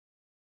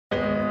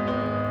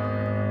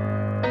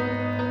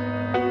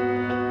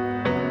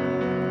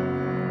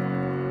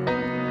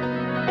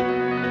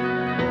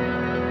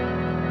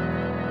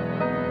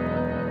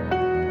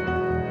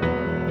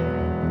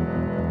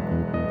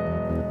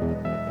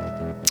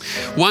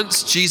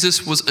Once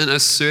Jesus was in a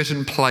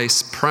certain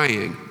place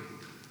praying,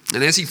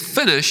 and as he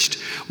finished,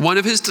 one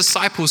of his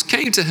disciples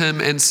came to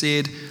him and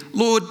said,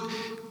 "Lord,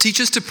 teach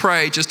us to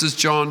pray just as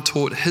John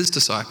taught his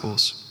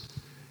disciples."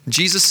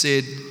 Jesus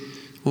said,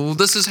 "Well,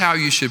 this is how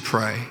you should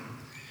pray.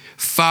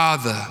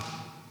 Father,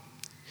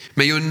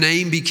 may your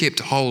name be kept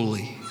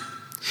holy.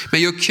 May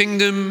your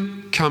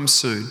kingdom come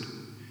soon.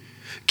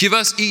 Give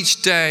us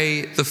each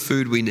day the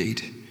food we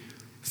need.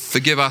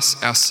 Forgive us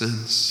our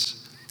sins,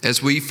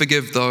 as we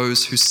forgive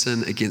those who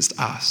sin against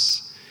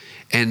us.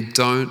 And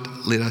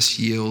don't let us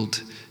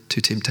yield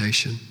to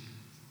temptation."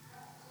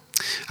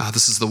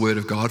 This is the word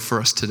of God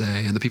for us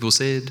today. And the people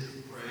said,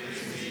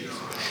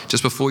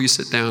 just before you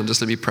sit down,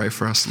 just let me pray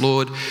for us.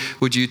 Lord,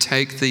 would you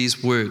take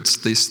these words,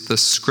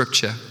 this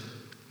scripture,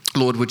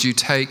 Lord, would you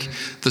take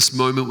this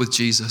moment with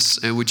Jesus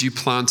and would you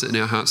plant it in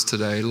our hearts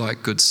today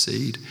like good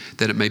seed,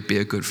 that it may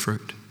bear good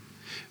fruit.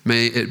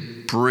 May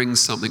it bring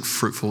something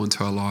fruitful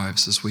into our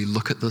lives as we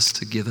look at this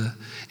together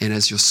and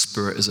as your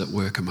Spirit is at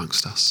work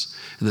amongst us.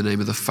 In the name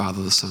of the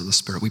Father, the Son, and the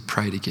Spirit, we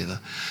pray together.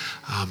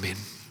 Amen.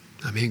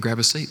 Amen. Grab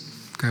a seat.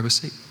 Grab a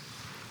seat.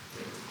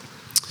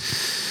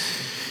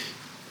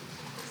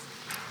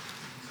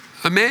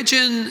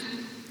 Imagine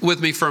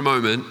with me for a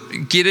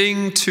moment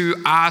getting to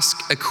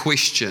ask a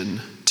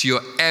question to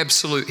your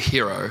absolute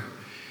hero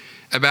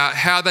about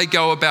how they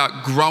go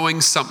about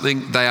growing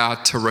something they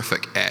are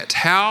terrific at.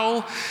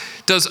 How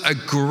does a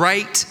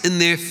great in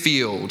their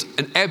field,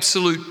 an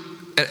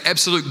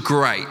absolute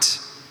great,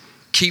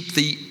 keep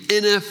the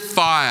inner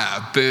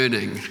fire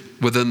burning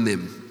within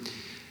them?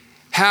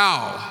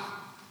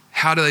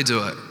 How do they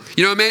do it?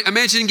 You know,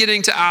 imagine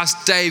getting to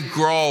ask Dave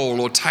Grohl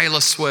or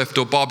Taylor Swift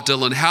or Bob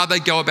Dylan how they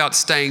go about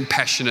staying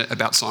passionate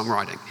about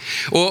songwriting.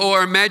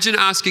 Or imagine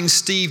asking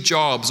Steve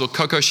Jobs or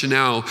Coco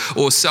Chanel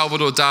or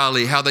Salvador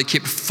Dali how they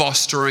kept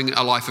fostering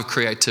a life of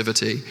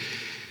creativity.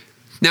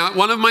 Now,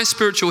 one of my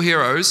spiritual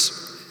heroes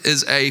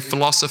is a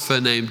philosopher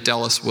named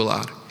Dallas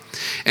Willard.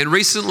 And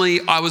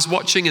recently I was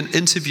watching an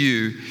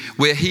interview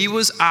where he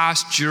was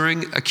asked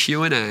during a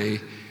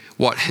Q&A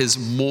what his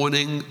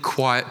morning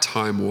quiet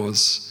time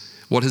was,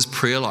 what his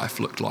prayer life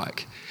looked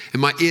like.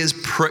 And my ears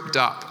pricked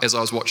up as I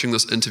was watching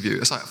this interview.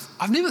 It's like,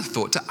 I've never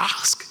thought to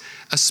ask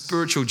a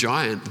spiritual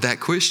giant that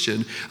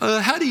question.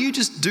 How do you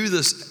just do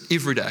this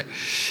every day?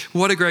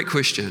 What a great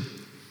question.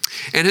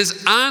 And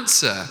his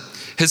answer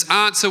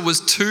was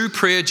 2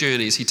 prayer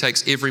journeys he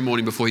takes every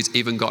morning before he's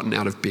even gotten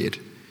out of bed.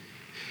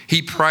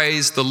 He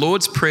prays the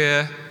Lord's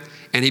Prayer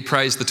and he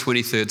prays the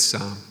 23rd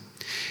Psalm,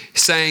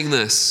 saying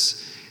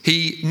this: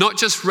 he not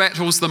just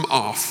rattles them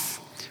off,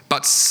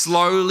 but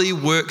slowly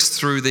works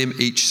through them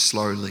each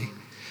slowly,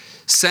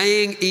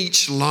 saying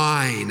each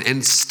line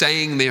and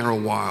staying there a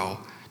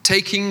while,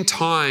 taking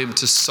time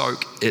to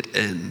soak it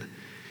in,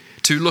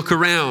 to look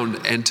around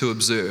and to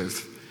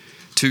observe,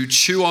 to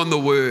chew on the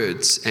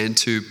words and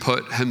to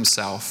put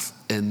himself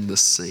in the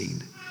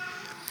scene.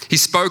 He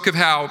spoke of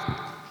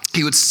how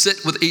he would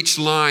sit with each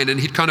line and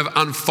he'd kind of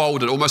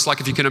unfold it, almost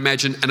like if you can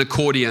imagine an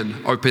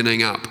accordion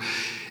opening up,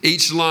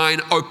 each line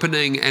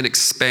opening and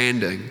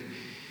expanding.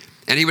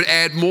 And he would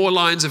add more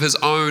lines of his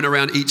own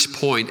around each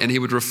point, and he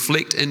would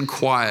reflect in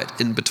quiet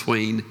in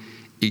between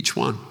each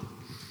one.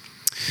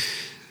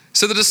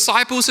 So the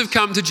disciples have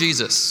come to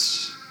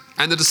Jesus,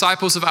 and the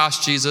disciples have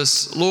asked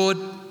Jesus, "Lord,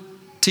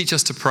 teach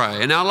us to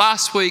pray." And now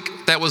last week,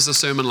 that was the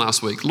sermon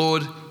last week,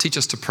 "Lord, teach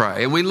us to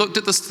pray." And we looked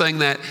at this thing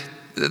that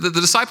the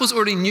disciples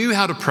already knew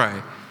how to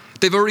pray.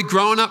 They've already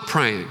grown up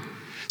praying.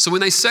 So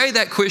when they say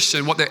that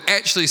question, what they're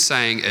actually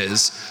saying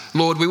is,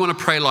 "Lord, we want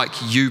to pray like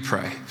you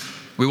pray.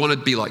 We want to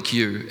be like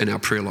you in our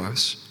prayer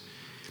lives."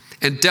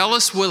 And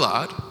Dallas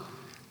Willard,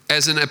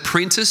 as an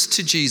apprentice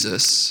to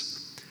Jesus,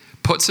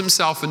 puts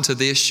himself into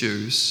their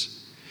shoes.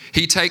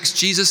 He takes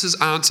Jesus'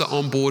 answer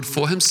on board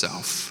for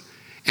himself,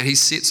 and he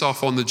sets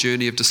off on the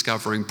journey of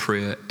discovering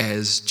prayer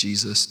as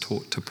Jesus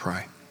taught to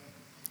pray.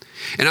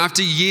 And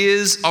after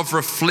years of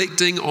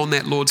reflecting on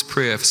that Lord's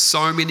Prayer for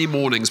so many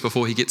mornings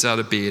before he gets out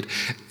of bed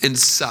in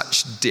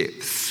such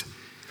depth,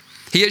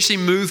 he actually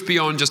moved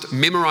beyond just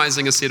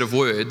memorizing a set of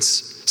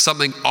words,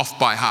 something off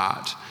by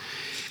heart.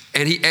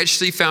 And he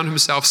actually found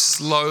himself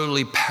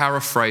slowly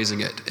paraphrasing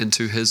it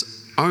into his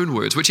own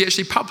words, which he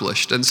actually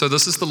published. And so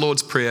this is the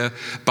Lord's Prayer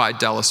by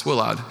Dallas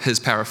Willard, his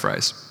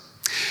paraphrase.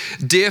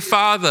 "Dear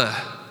Father,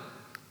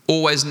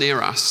 always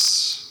near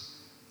us,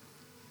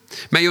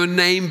 may your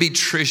name be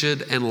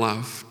treasured and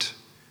loved.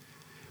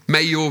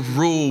 May your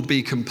rule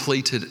be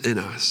completed in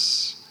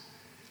us.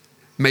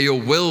 May your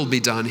will be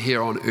done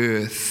here on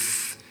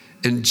earth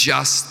in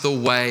just the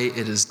way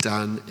it is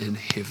done in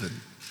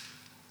heaven.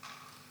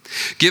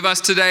 Give us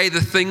today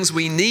the things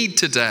we need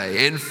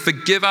today, and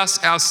forgive us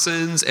our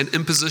sins and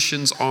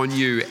impositions on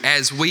you,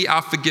 as we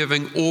are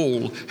forgiving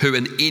all who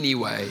in any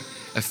way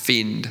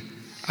offend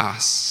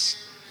us.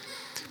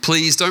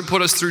 Please don't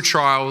put us through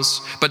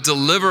trials, but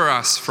deliver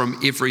us from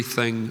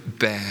everything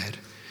bad.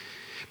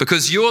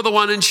 Because you're the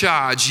one in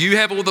charge, you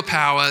have all the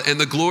power, and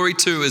the glory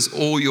too is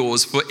all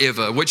yours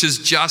forever, which is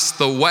just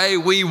the way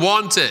we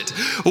want it.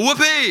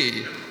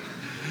 Whoopee!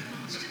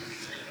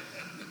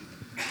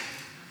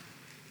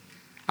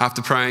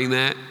 After praying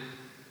that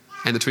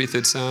and the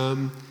 23rd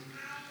Psalm,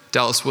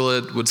 Dallas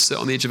Willard would sit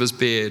on the edge of his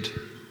bed,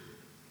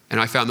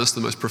 and I found this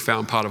the most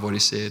profound part of what he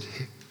said.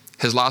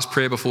 His last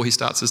prayer before he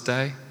starts his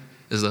day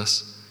is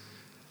this: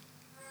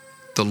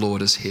 the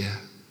Lord is here.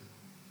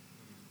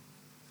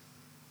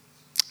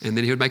 And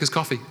then he would make his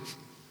coffee.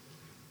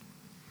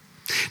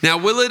 Now,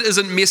 Willard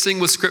isn't messing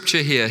with scripture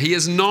here. He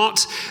is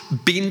not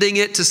bending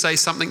it to say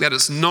something that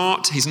it's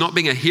not. He's not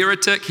being a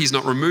heretic. He's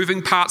not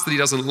removing parts that he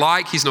doesn't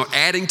like. He's not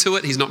adding to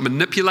it. He's not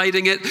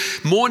manipulating it.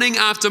 Morning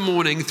after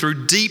morning,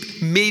 through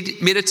deep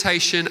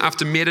meditation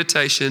after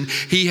meditation,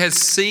 he has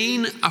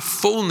seen a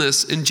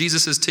fullness in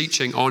Jesus'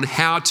 teaching on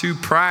how to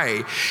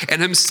pray.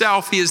 And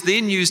himself, he has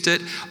then used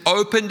it,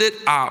 opened it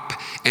up,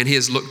 and he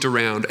has looked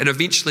around. And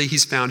eventually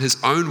he's found his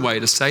own way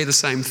to say the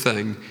same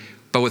thing,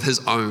 but with his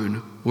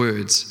own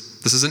words.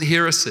 This isn't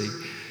heresy.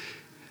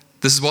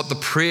 This is what the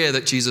prayer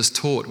that Jesus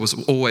taught was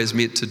always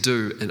meant to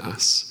do in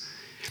us.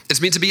 It's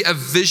meant to be a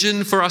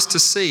vision for us to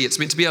see. It's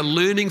meant to be a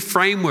learning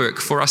framework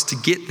for us to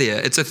get there.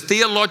 It's a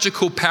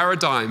theological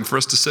paradigm for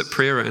us to sit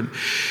prayer in.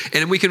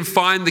 And we can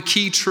find the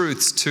key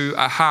truths to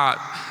our heart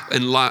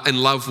in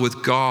love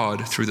with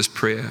God through this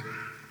prayer.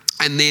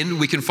 And then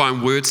we can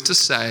find words to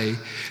say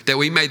that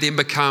we may then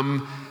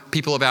become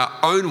people of our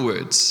own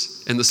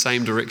words in the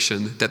same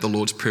direction that the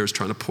Lord's Prayer is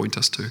trying to point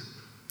us to.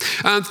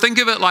 Think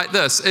of it like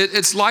this.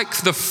 It's like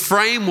the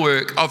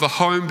framework of a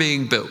home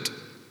being built.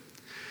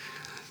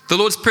 The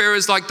Lord's Prayer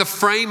is like the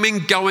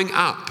framing going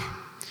up.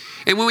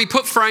 And when we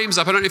put frames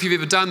up, I don't know if you've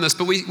ever done this,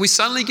 but we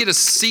suddenly get a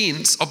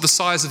sense of the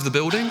size of the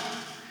building.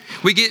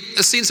 We get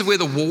a sense of where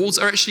the walls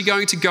are actually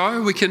going to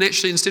go. We can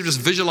actually, instead of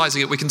just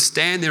visualizing it, we can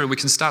stand there and we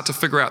can start to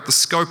figure out the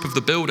scope of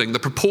the building, the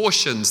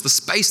proportions, the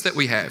space that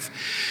we have.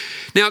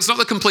 Now, it's not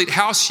the complete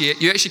house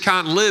yet. You actually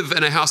can't live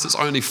in a house that's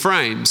only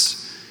frames.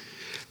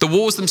 The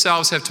walls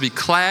themselves have to be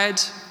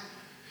clad,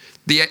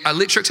 the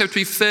electrics have to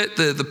be fit,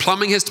 the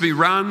plumbing has to be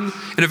run,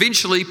 and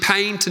eventually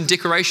paint and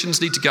decorations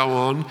need to go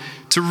on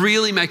to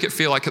really make it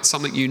feel like it's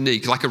something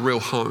unique, like a real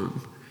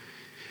home.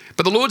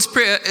 But the Lord's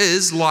Prayer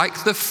is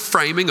like the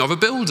framing of a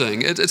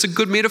building. It's a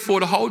good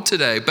metaphor to hold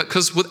today,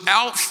 because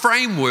without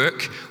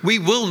framework, we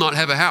will not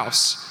have a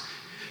house.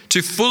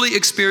 To fully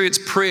experience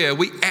prayer,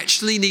 we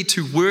actually need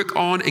to work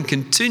on and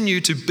continue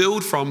to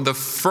build from the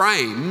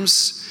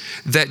frames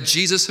that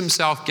Jesus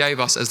himself gave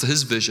us as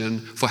his vision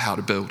for how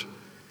to build.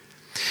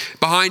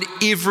 Behind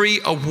every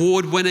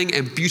award-winning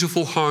and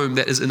beautiful home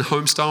that is in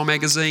Homestyle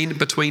magazine,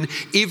 between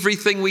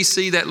everything we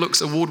see that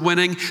looks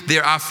award-winning,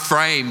 there are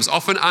frames,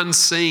 often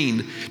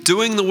unseen,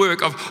 doing the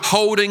work of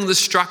holding the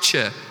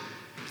structure.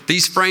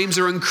 These frames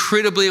are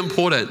incredibly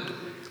important.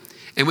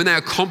 And when they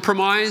are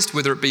compromised,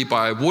 whether it be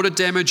by water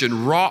damage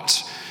and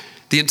rot,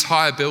 the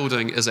entire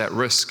building is at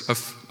risk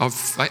of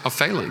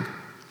failing.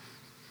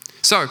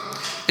 So,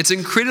 it's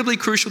incredibly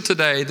crucial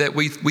today that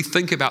we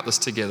think about this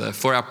together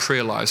for our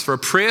prayer lives. For a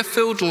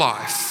prayer-filled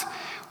life,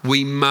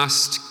 we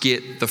must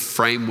get the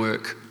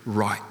framework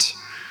right.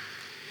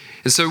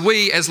 And so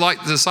we, as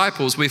like the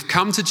disciples, we've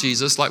come to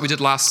Jesus like we did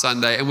last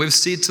Sunday, and we've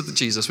said to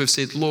Jesus, we've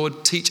said,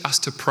 Lord, teach us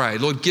to pray.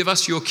 Lord, give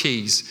us your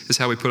keys, is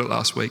how we put it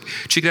last week.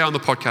 Check it out on the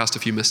podcast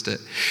if you missed it.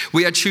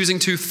 We are choosing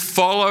to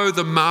follow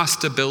the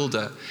master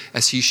builder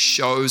as he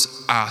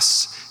shows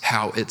us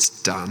how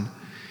it's done.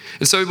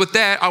 And so with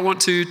that, I want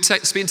to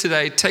spend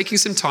today taking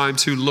some time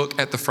to look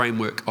at the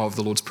framework of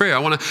the Lord's Prayer. I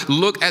want to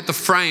look at the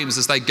frames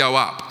as they go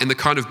up and the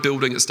kind of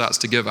building it starts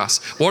to give us.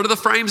 What are the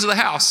frames of the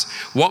house?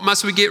 What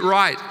must we get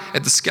right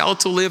at the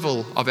skeletal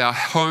level of our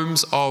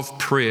homes of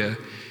prayer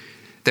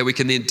that we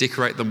can then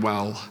decorate them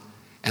well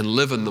and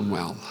live in them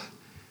well?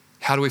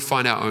 How do we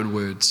find our own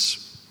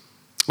words?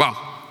 Well,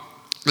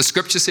 the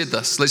scripture said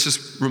this. Let's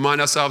just remind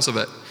ourselves of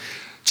it.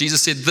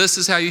 Jesus said, this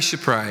is how you should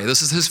pray.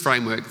 This is his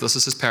framework. This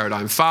is his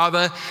paradigm.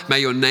 Father,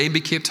 may your name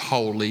be kept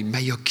holy.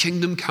 May your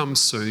kingdom come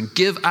soon.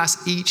 Give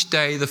us each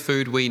day the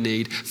food we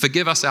need.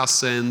 Forgive us our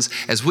sins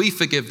as we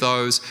forgive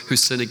those who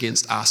sin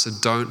against us, and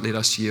don't let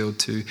us yield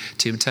to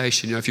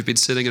temptation. You know, if you've been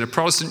sitting in a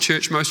Protestant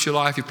church most of your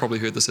life, you've probably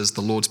heard this as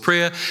the Lord's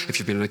Prayer. If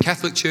you've been in a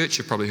Catholic church,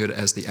 you've probably heard it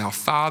as the Our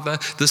Father.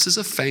 This is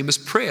a famous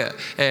prayer.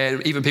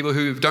 And even people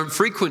who don't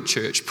frequent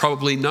church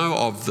probably know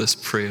of this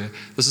prayer.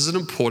 This is an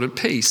important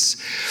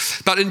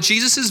piece. But in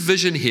Jesus'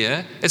 vision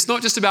here, it's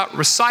not just about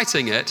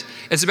reciting it,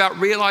 it's about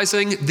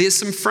realizing there's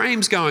some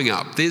frames going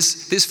up.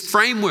 There's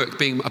framework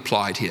being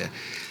applied here.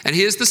 And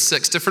here's the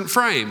 6 different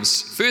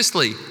frames.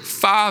 Firstly,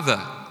 Father.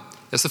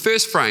 That's the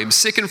first frame.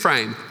 Second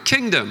frame,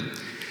 kingdom.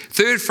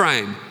 Third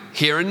frame,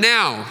 here and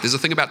now. There's a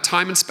thing about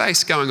time and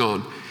space going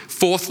on.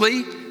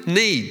 Fourthly,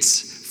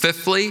 needs.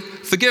 Fifthly,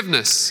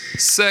 forgiveness.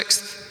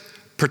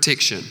 Sixth,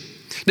 protection.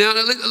 Now,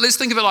 let's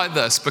think of it like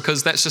this,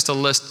 because that's just a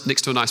list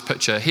next to a nice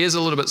picture. Here's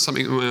a little bit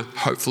something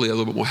hopefully a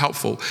little bit more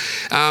helpful.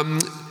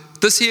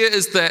 This here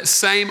is that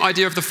same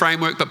idea of the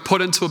framework, but put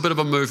into a bit of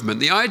a movement.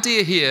 The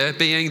idea here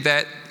being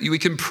that we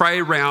can pray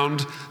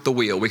around the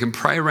wheel. We can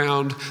pray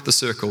around the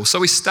circle. So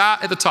we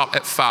start at the top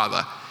at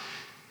Father.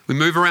 We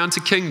move around to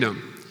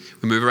kingdom.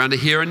 We move around to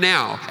here and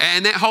now.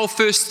 And that whole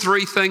first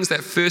three things,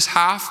 that first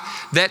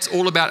half, that's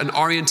all about an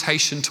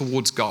orientation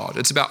towards God.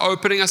 It's about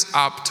opening us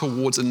up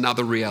towards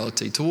another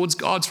reality, towards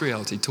God's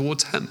reality,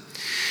 towards Him.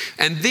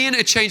 And then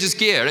it changes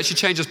gear. It actually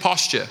changes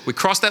posture. We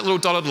cross that little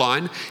dotted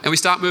line and we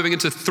start moving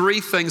into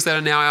three things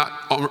that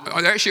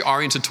are actually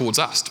oriented towards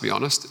us, to be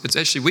honest. It's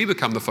actually, we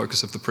become the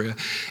focus of the prayer.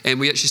 And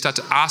we actually start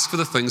to ask for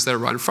the things that are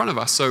right in front of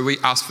us. So we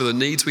ask for the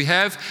needs we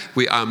have.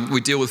 We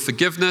deal with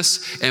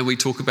forgiveness, and we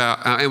talk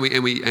about, and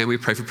we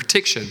pray for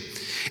protection.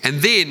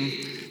 And then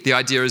the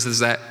idea is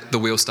that the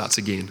wheel starts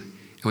again.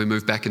 And we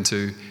move back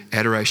into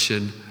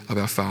adoration of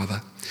our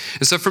Father.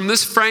 And so from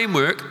this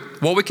framework,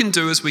 what we can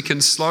do is we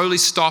can slowly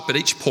stop at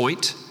each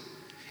point,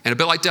 and a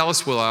bit like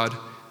Dallas Willard,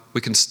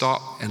 we can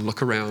stop and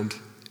look around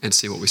and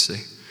see what we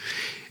see.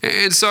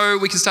 And so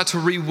we can start to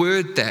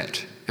reword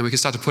that, and we can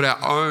start to put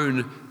our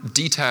own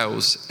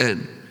details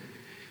in.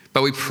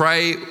 But we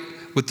pray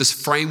with this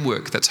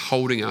framework that's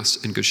holding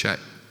us in good shape.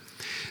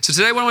 So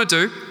today what I want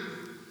to do,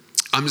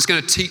 I'm just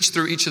going to teach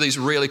through each of these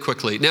really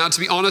quickly. Now, to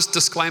be honest,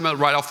 disclaimer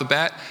right off the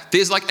bat,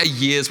 there's like a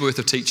year's worth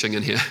of teaching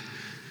in here.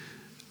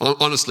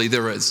 Honestly,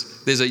 there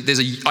is.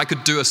 I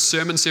could do a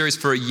sermon series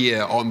for a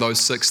year on those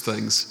 6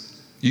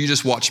 things. You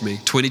just watch me,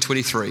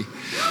 2023.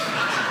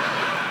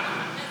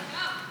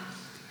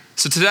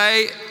 So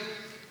today,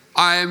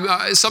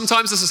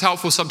 sometimes this is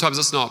helpful, sometimes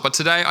it's not. But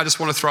today, I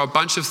just want to throw a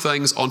bunch of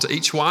things onto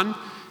each one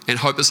and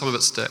hope that some of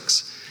it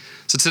sticks.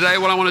 So today,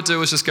 what I want to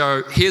do is just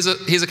go, here's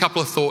a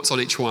couple of thoughts on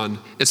each one.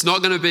 It's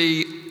not going to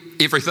be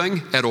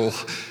everything at all,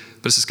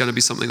 but it's just going to be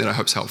something that I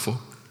hope is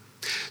helpful.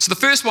 So the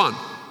first one,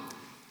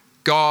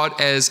 God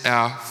as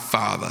our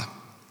Father.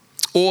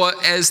 Or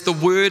as the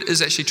word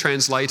is actually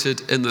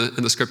translated in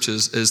the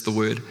scriptures, is the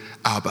word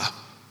Abba.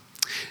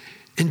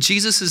 In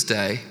Jesus'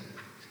 day,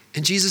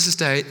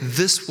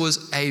 this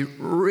was a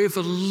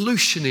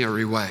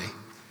revolutionary way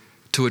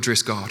to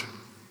address God.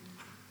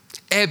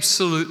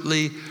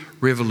 Absolutely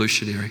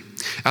revolutionary.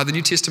 The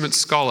New Testament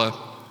scholar,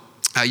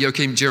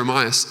 Joachim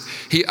Jeremias,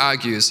 he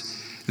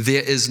argues,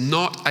 there is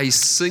not a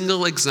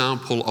single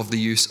example of the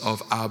use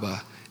of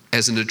Abba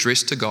as an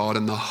address to God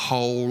in the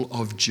whole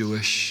of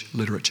Jewish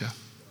literature.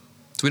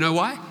 Do we know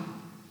why?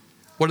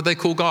 What did they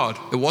call God?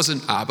 It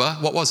wasn't Abba.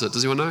 What was it?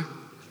 Does anyone know?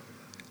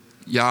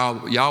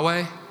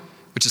 Yahweh,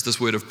 which is this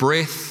word of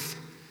breath.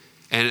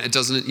 And it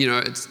doesn't,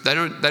 they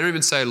don't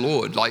even say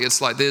Lord. Like, it's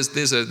like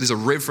there's a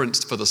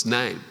reverence for this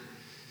name.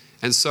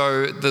 And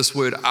so this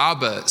word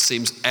Abba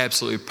seems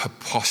absolutely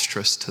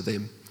preposterous to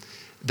them,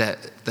 that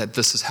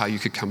this is how you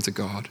could come to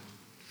God.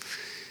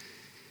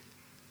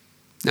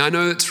 Now, I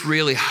know it's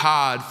really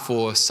hard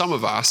for some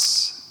of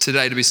us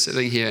today to be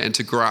sitting here and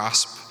to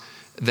grasp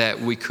that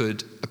we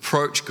could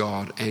approach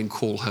God and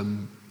call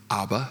Him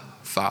Abba,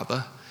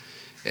 Father.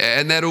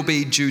 And that'll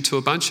be due to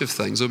a bunch of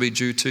things. It'll be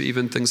due to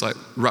even things like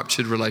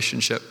ruptured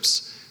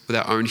relationships with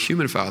our own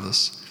human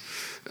fathers.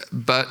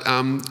 But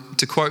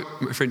to quote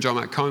my friend John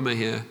Mark Comer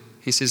here,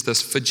 he says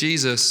this, for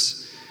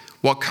Jesus,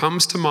 what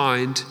comes to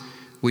mind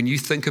when you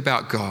think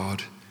about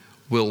God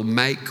will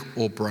make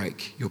or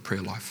break your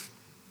prayer life.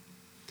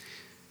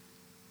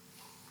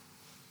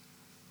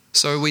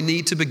 So we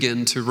need to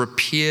begin to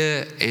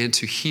repair and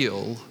to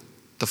heal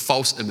the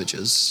false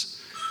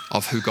images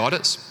of who God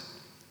is.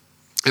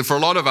 And for a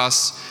lot of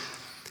us,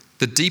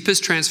 the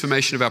deepest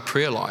transformation of our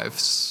prayer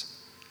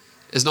lives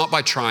is not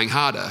by trying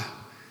harder.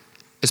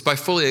 It's by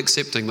fully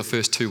accepting the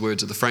first 2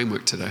 words of the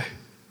framework today.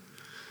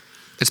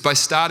 It's by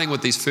starting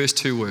with these first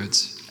 2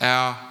 words,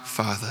 our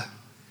Father.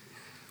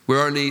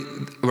 We're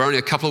only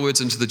a couple of words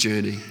into the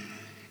journey,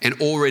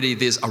 and already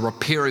there's a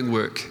repairing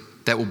work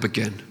that will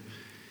begin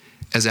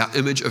as our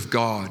image of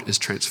God is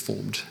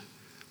transformed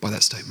by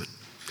that statement.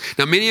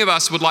 Now, many of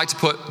us would like to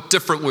put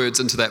different words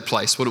into that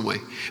place, wouldn't we?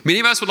 Many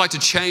of us would like to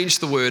change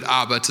the word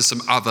Abba to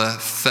some other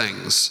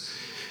things.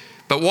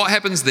 But what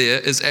happens there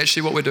is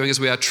actually what we're doing is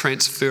we are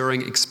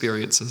transferring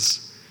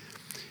experiences,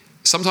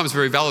 sometimes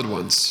very valid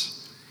ones,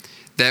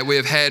 that we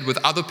have had with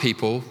other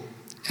people,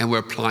 and we're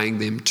applying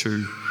them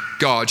to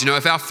God.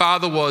 If our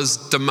Father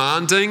was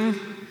demanding,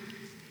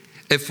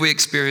 if we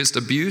experienced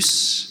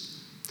abuse,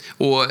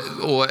 or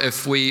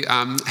if we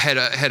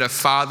had a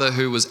father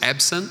who was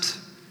absent,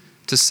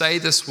 to say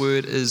this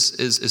word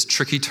is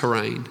tricky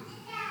terrain.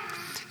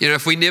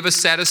 If we never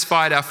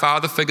satisfied our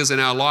father figures in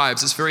our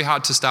lives, it's very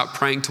hard to start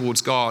praying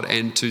towards God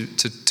and to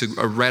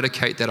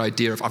eradicate that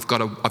idea of I've got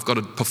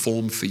to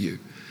perform for you.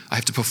 I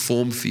have to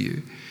perform for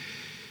you.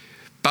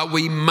 But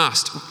we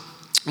must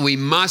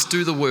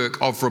do the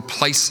work of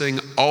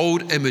replacing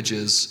old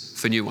images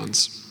for new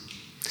ones.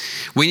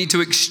 We need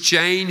to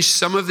exchange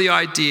some of the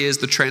ideas,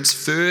 the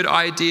transferred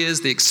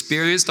ideas, the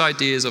experienced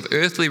ideas of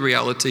earthly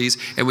realities,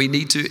 and we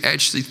need to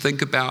actually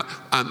think about,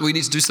 we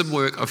need to do some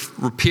work of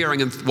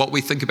repairing what we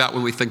think about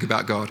when we think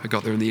about God. I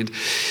got there in the end.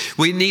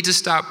 We need to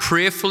start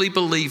prayerfully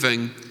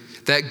believing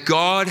that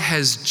God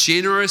has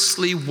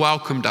generously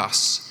welcomed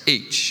us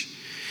each.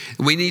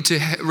 We need to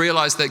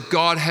realize that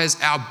God has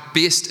our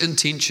best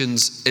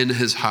intentions in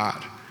His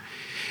heart.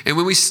 And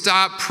when we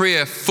start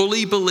prayer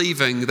fully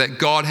believing that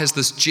God has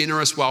this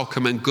generous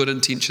welcome and good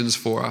intentions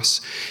for us,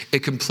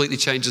 it completely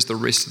changes the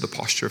rest of the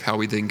posture of how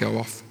we then go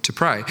off to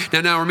pray.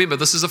 Now remember,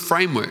 this is a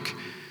framework.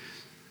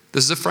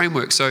 This is a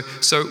framework. So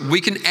we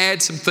can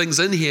add some things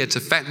in here to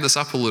fatten this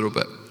up a little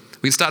bit.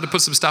 We can start to put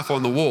some stuff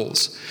on the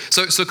walls.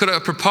 So could I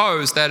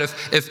propose that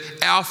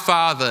if our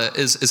Father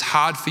is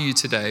hard for you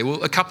today,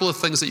 well, a couple of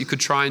things that you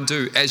could try and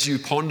do as you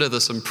ponder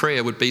this in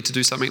prayer would be to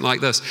do something like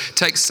this.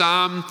 Take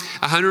Psalm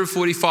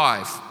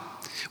 145,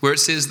 where it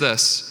says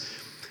this,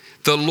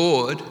 the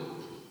Lord,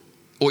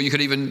 or you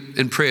could even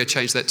in prayer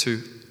change that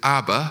to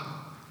Abba,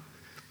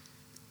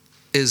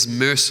 is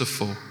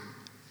merciful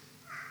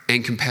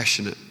and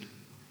compassionate.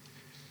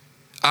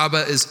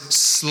 Abba is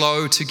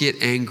slow to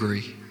get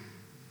angry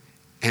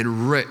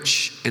and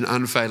rich in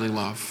unfailing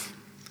love.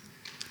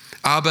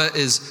 Abba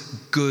is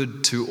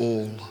good to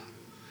all.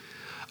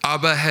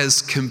 Abba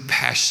has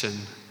compassion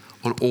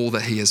on all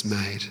that he has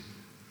made. You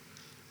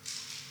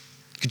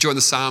could join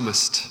the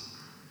psalmist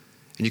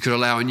and you could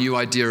allow a new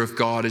idea of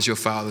God as your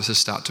Father to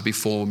start to be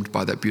formed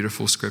by that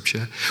beautiful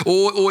scripture.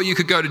 Or you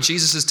could go to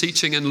Jesus'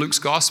 teaching in Luke's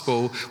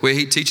gospel where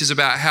he teaches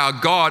about how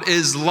God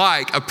is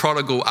like a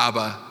prodigal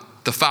Abba,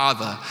 the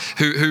Father,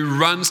 who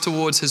runs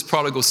towards his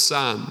prodigal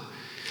son.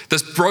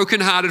 This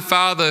broken-hearted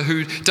father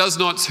who does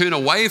not turn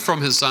away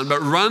from his son,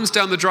 but runs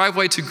down the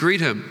driveway to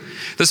greet him.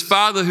 This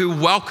father who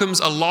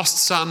welcomes a lost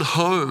son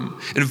home,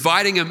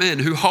 inviting him in,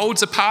 who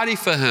holds a party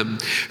for him,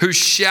 who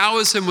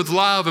showers him with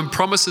love and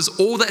promises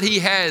all that he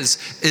has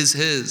is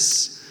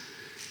his.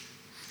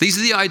 These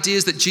are the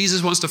ideas that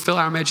Jesus wants to fill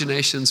our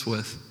imaginations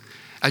with.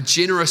 A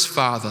generous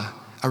father,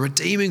 a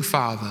redeeming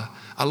father,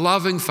 a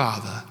loving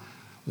father,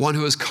 one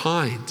who is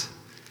kind.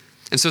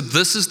 And so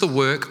this is the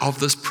work of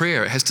this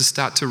prayer. It has to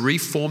start to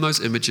reform those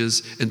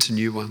images into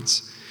new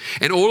ones.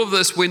 And all of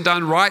this, when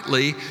done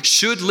rightly,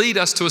 should lead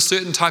us to a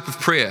certain type of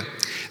prayer.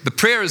 The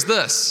prayer is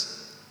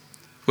this.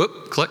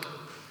 Click.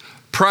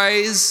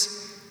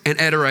 Praise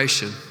and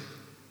adoration.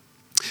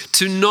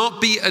 To not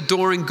be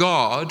adoring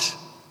God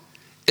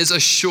is a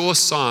sure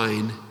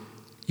sign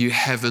you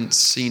haven't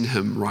seen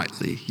him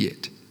rightly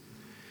yet.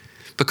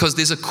 Because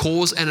there's a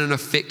cause and an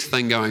effect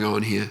thing going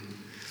on here.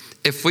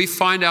 If we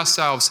find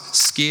ourselves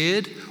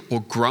scared or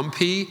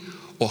grumpy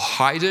or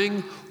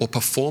hiding or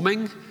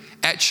performing,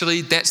 actually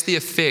that's the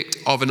effect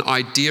of an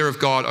idea of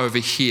God over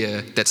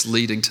here that's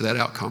leading to that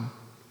outcome.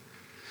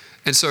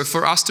 And so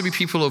for us to be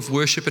people of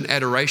worship and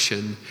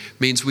adoration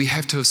means we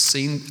have to have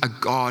seen a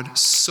God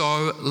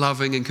so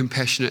loving and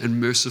compassionate and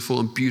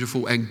merciful and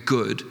beautiful and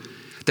good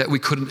that we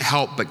couldn't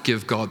help but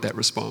give God that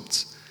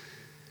response.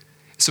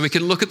 So we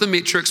can look at the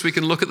metrics, we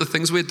can look at the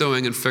things we're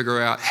doing and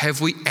figure out, have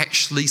we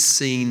actually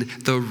seen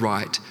the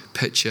right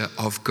picture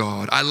of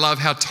God? I love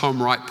how Tom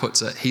Wright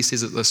puts it. He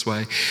says it this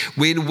way: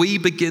 when we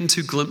begin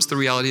to glimpse the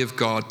reality of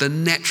God, the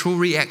natural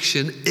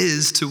reaction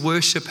is to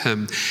worship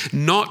him.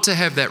 Not to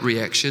have that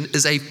reaction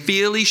is a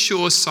fairly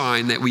sure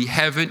sign that we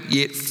haven't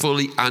yet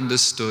fully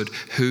understood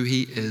who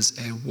he is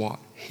and what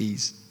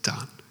he's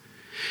done.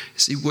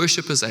 See,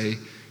 worship is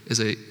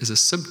a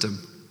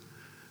symptom.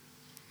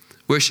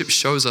 Worship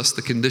shows us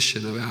the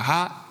condition of our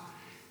heart,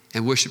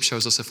 and worship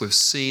shows us if we've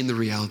seen the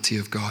reality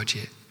of God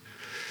yet.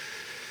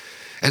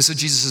 And so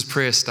Jesus'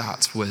 prayer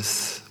starts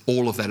with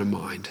all of that in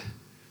mind.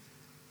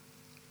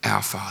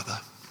 Our Father.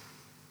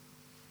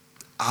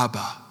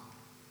 Abba.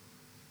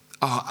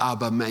 Oh,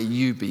 Abba, may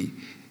you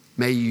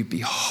be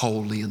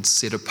holy and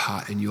set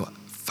apart in your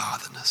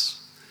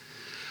fatherness.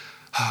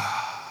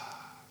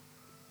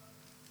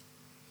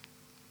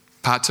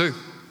 Part 2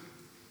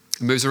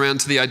 moves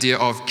around to the idea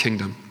of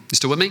kingdom. You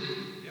still with me?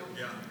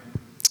 Yeah.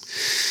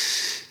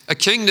 A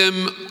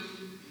kingdom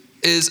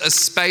is a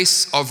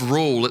space of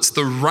rule. It's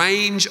the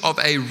range of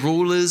a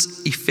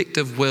ruler's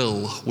effective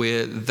will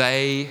where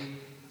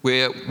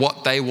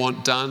what they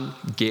want done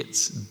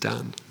gets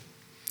done.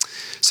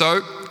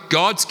 So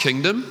God's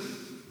kingdom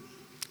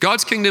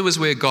is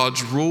where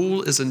God's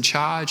rule is in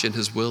charge and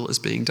his will is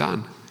being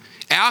done.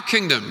 Our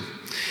kingdom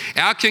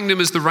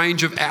is the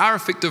range of our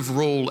effective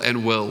rule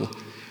and will.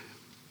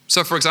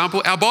 So for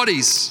example, our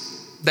bodies,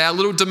 they are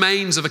little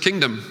domains of a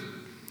kingdom.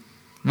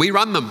 We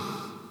run them.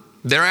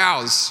 They're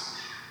ours.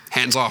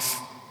 Hands off.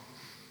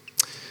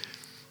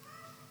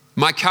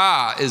 My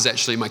car is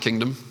actually my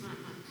kingdom.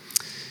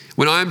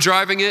 When I am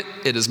driving it,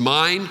 it is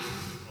mine.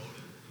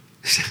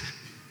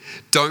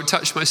 Don't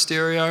touch my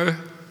stereo.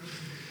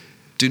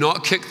 Do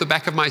not kick the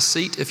back of my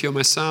seat if you're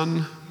my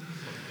son.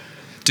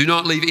 Do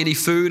not leave any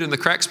food in the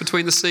cracks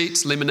between the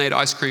seats. Lemonade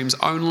ice creams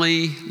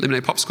only.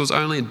 Lemonade popsicles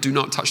only. And do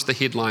not touch the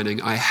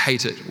headlining. I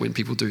hate it when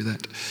people do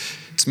that.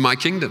 It's my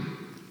kingdom.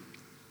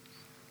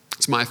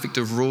 It's my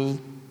effective rule.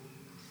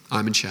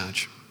 I'm in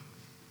charge.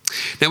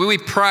 Now, when we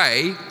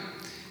pray,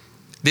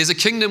 there's a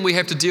kingdom we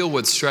have to deal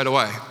with straight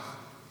away.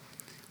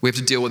 We have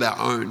to deal with our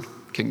own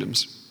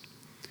kingdoms.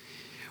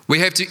 We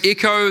have to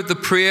echo the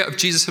prayer of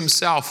Jesus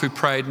himself, who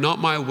prayed, "Not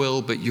my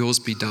will, but yours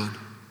be done."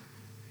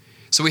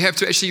 So we have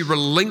to actually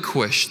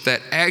relinquish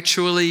that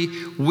actually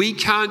we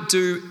can't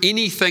do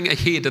anything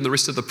ahead in the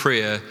rest of the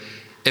prayer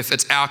if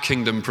it's our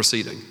kingdom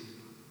proceeding.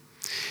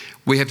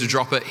 We have to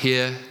drop it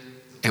here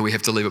and we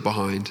have to leave it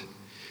behind.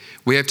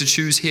 We have to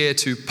choose here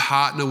to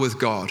partner with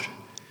God.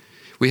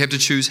 We have to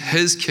choose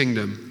His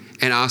kingdom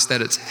and ask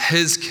that it's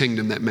His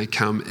kingdom that may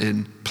come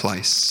in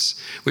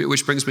place.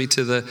 Which brings me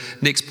to the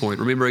next point.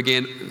 Remember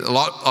again, a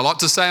lot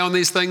to say on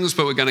these things,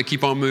 but we're going to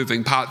keep on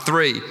moving. Part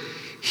 3,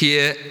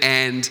 here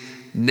and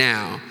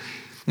now.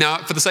 Now,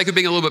 for the sake of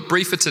being a little bit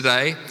briefer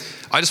today,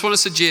 I just want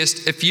to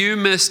suggest, if you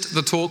missed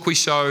the talk we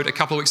showed a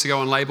couple of weeks ago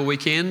on Labour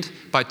Weekend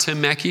by Tim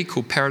Mackey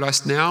called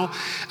Paradise Now,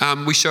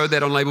 we showed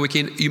that on Labour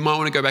Weekend. You might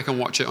want to go back and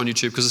watch it on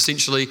YouTube, because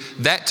essentially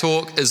that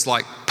talk is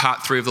like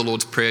part 3 of the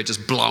Lord's Prayer,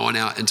 just blowing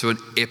out into an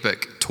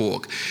epic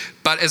talk.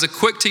 But as a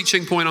quick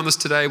teaching point on this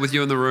today with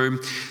you in the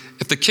room,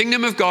 if the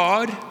kingdom of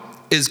God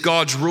is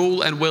God's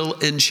rule and will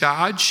in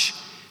charge,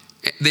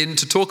 then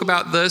to talk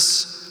about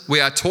this, we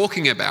are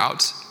talking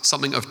about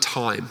something of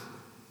time.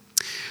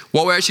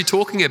 What we're actually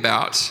talking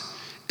about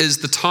is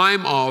the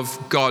time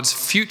of God's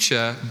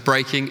future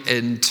breaking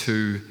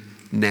into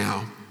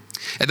now.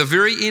 At the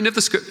very end of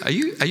the script, are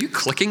you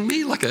clicking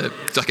me like a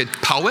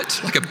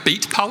poet, like a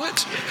beat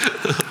poet?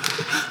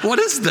 What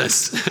is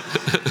this?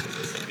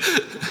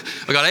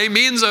 I've got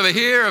amens over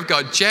here. I've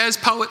got jazz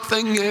poet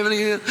thing over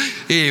here.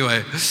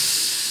 Anyway,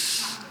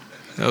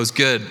 that was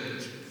good.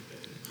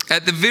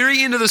 At the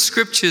very end of the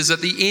scriptures,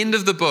 at the end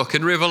of the book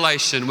in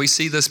Revelation, we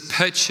see this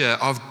picture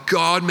of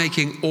God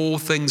making all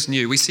things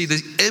new. We see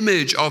this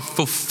image of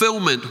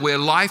fulfillment where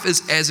life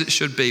is as it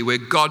should be, where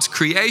God's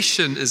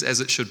creation is as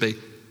it should be.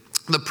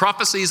 The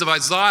prophecies of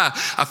Isaiah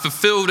are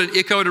fulfilled and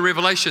echoed in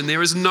Revelation.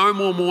 There is no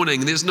more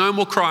mourning, there's no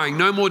more crying,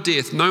 no more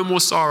death, no more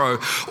sorrow.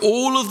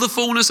 All of the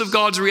fullness of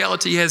God's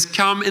reality has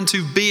come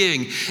into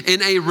being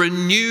in a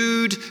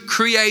renewed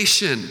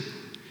creation.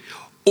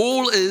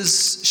 All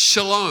is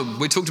shalom.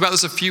 We talked about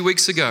this a few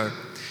weeks ago.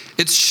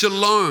 It's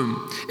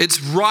shalom.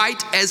 It's right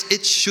as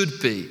it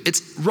should be.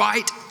 It's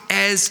right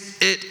as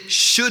it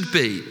should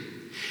be.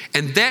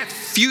 And that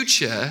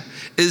future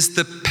is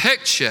the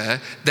picture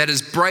that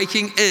is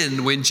breaking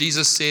in when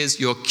Jesus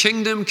says, your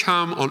kingdom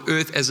come on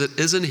earth as it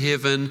is in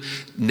heaven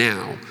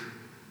now.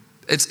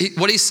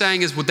 What he's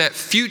saying is, would that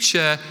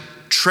future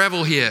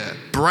travel here,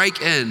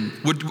 break in?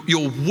 Would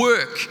your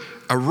work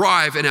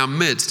arrive in our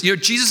midst? You know,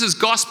 Jesus'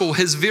 gospel,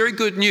 his very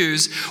good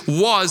news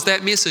was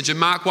that message in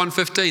Mark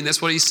 1:15.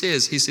 That's what he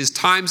says. He says,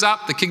 time's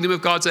up, the kingdom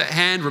of God's at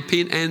hand,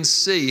 repent and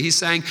see. He's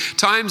saying,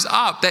 time's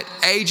up, that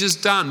age is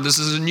done. This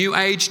is a new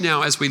age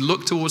now as we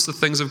look towards the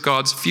things of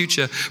God's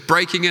future,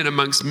 breaking in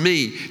amongst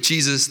me,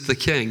 Jesus the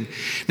King.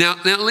 Now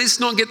let's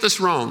not get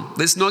this wrong.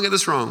 Let's not get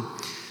this wrong.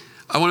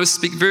 I want to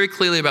speak very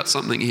clearly about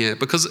something here,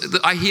 because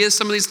I hear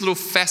some of these little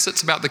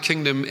facets about the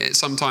kingdom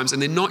sometimes and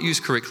they're not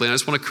used correctly. And I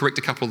just want to correct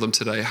a couple of them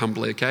today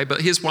humbly, okay?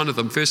 But here's one of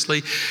them.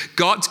 Firstly,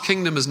 God's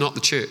kingdom is not the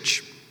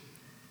church.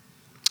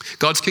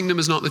 God's kingdom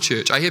is not the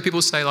church. I hear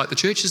people say like the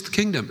church is the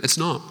kingdom. It's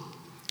not.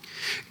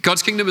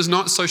 God's kingdom is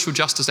not social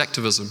justice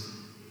activism,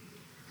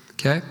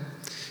 okay?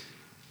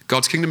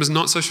 God's kingdom is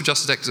not social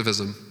justice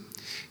activism.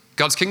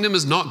 God's kingdom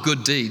is not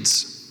good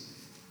deeds.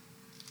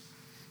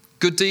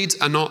 Good deeds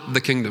are not the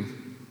kingdom.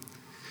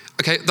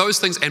 Okay, those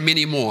things and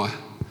many more,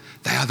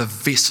 they are the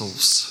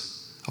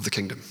vessels of the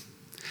kingdom,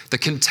 the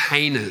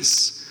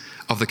containers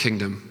of the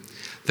kingdom.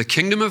 The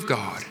kingdom of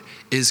God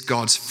is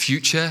God's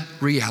future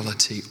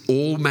reality,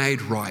 all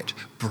made right,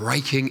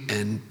 breaking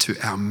into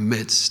our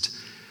midst.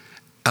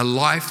 A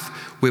life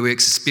where we're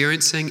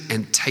experiencing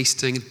and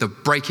tasting the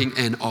breaking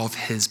in of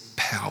His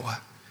power.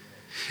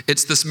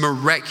 It's this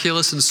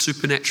miraculous and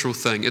supernatural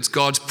thing. It's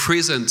God's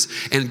presence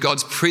and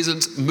God's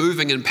presence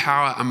moving in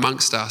power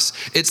amongst us.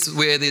 It's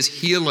where there's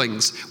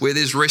healings, where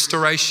there's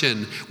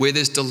restoration, where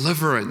there's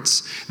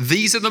deliverance.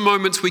 These are the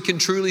moments we can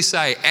truly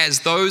say,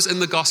 as those in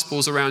the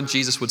Gospels around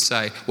Jesus would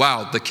say,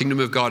 wow, the kingdom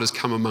of God has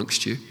come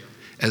amongst you,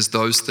 as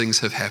those things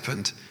have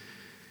happened.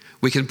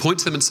 We can point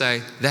to them and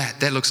say,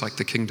 that looks like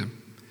the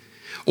kingdom.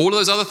 All of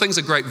those other things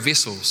are great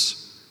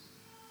vessels,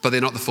 but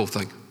they're not the full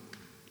thing.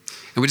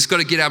 And we just got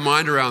to get our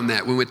mind around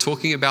that. When we're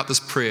talking about this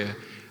prayer,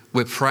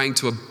 we're praying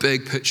to a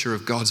big picture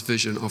of God's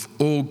vision of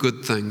all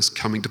good things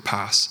coming to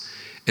pass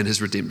in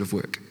His redemptive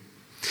work.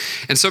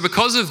 And so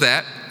because of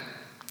that,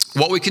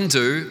 what we can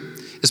do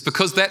is,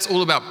 because that's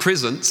all about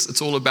presence,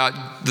 it's all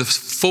about the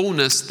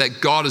fullness that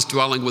God is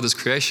dwelling with His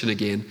creation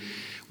again,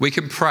 we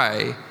can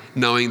pray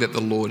knowing that the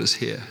Lord is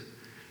here.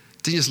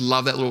 Did you just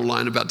love that little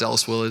line about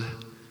Dallas Willard?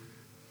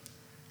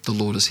 The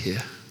Lord is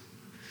here.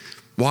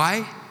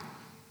 Why?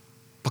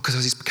 Because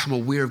he's become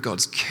aware of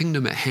God's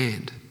kingdom at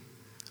hand,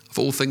 of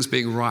all things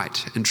being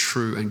right and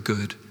true and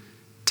good,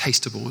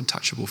 tastable and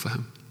touchable for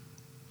him.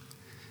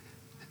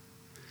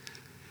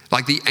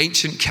 Like the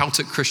ancient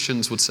Celtic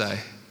Christians would say,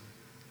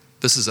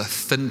 this is a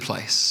thin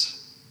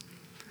place.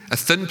 A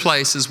thin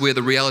place is where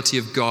the reality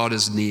of God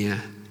is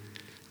near.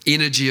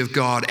 Energy of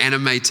God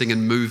animating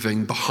and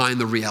moving behind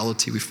the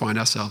reality we find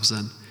ourselves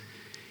in.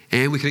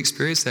 And we can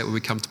experience that when we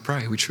come to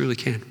pray. We truly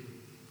can.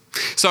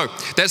 So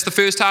that's the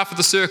first half of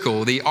the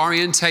circle, the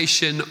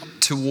orientation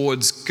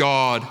towards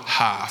God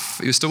half.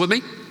 Are you still with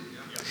me?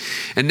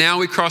 And now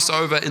we cross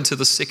over into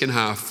the second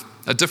half,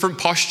 a different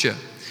posture.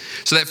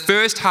 So that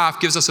first half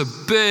gives us a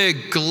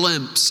big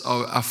glimpse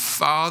of a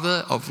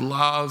Father of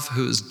love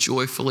who is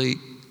joyfully,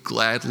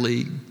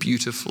 gladly,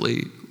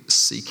 beautifully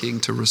seeking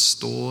to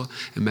restore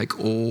and make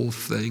all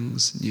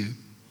things new.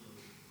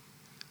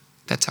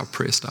 That's how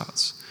prayer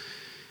starts.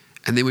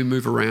 And then we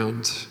move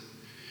around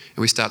and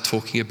we start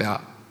talking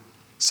about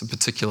some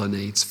particular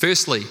needs.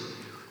 Firstly,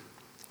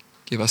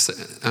 give us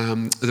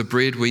the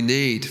bread we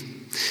need.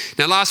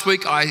 Now, last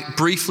week I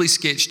briefly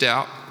sketched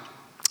out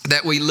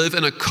that we live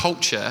in a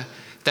culture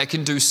that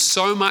can do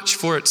so much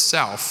for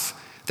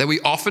itself that we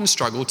often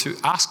struggle to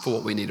ask for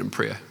what we need in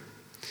prayer.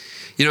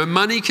 You know,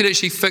 money can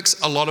actually fix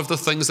a lot of the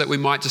things that we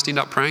might just end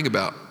up praying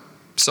about.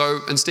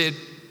 So instead,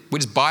 we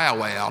just buy our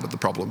way out of the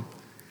problem.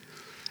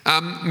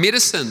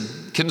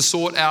 Medicine can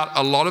sort out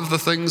a lot of the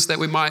things that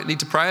we might need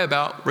to pray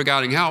about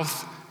regarding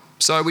health.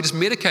 So we just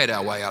medicate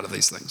our way out of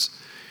these things.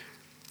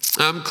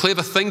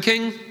 Clever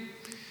thinking,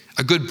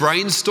 a good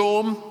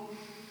brainstorm,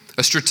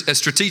 a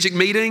strategic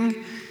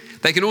meeting,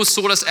 they can all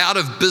sort us out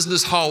of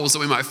business holes that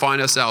we might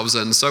find ourselves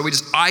in. So we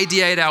just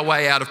ideate our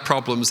way out of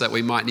problems that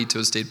we might need to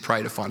instead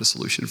pray to find a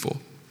solution for.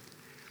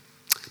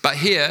 But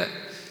here,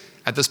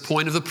 at this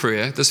point of the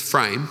prayer, this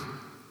frame,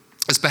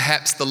 is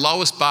perhaps the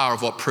lowest bar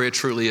of what prayer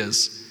truly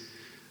is.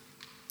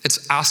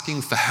 It's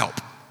asking for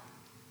help.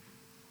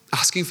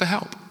 Asking for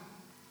help.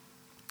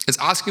 It's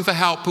asking for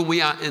help when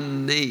we are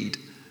in need.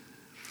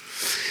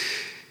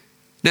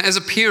 Now, as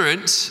a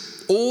parent,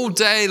 all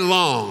day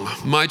long,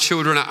 my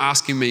children are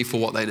asking me for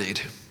what they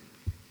need.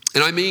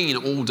 And I mean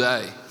all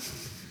day.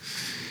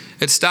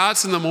 It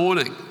starts in the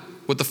morning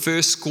with the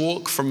first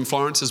squawk from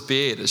Florence's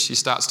bed as she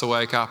starts to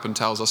wake up and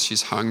tells us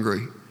she's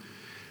hungry.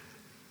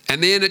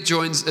 And then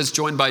it's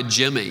joined by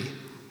Jimmy.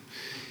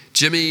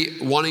 Jimmy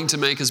wanting to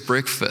make his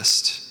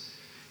breakfast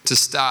to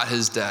start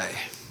his day.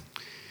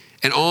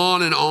 And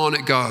on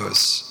it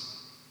goes.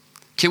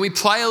 Can we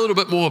play a little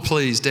bit more,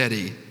 please,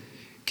 Daddy?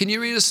 Can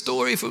you read a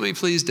story for me,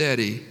 please,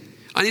 Daddy?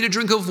 I need a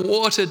drink of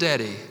water,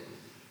 Daddy.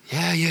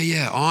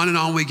 Yeah. On and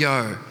on we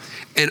go.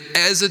 And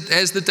as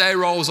the day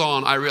rolls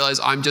on, I realize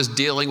I'm just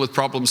dealing with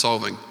problem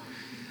solving.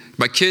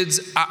 My kids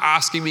are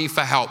asking me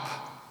for help,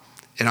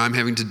 and I'm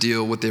having to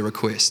deal with their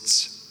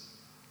requests.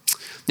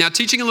 Now,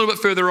 teaching a little bit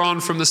further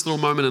on from this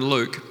little moment in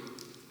Luke,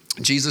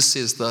 Jesus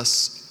says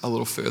this a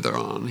little further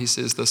on. He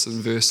says this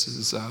in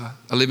verses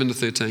 11 to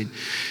 13.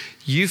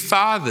 You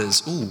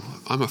fathers,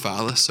 I'm a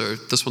father, so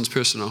this one's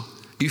personal.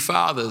 You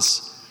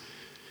fathers,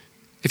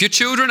 if your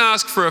children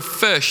ask for a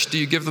fish, do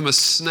you give them a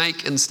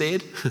snake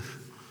instead?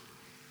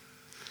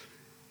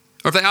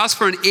 Or if they ask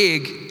for an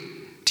egg,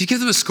 do you give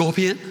them a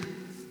scorpion?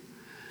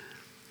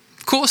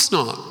 Of course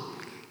not.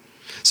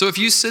 So if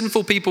you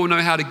sinful people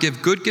know how to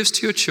give good gifts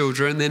to your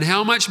children, then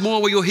how much more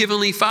will your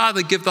heavenly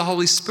Father give the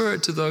Holy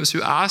Spirit to those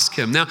who ask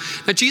him? Now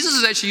Jesus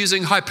is actually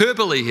using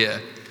hyperbole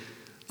here.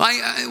 Like,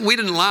 we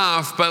didn't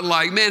laugh, but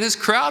man, his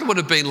crowd would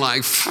have been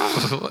like,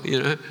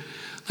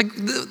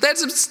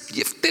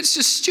 that's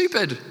just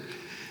stupid.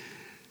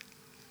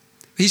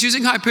 He's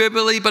using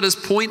hyperbole, but his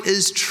point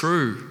is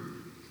true.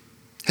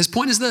 His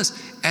point is this: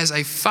 as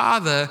a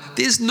father,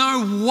 there's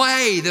no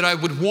way that I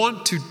would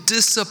want to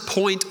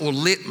disappoint or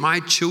let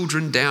my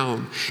children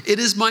down. It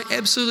is my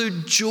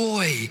absolute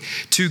joy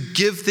to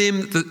give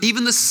them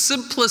even the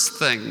simplest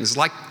things,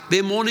 like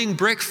their morning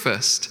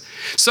breakfast.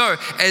 So,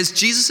 as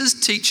Jesus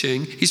is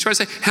teaching, he's trying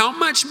to say, how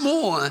much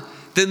more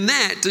than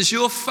that does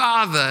your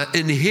Father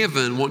in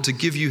heaven want to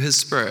give you his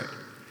Spirit?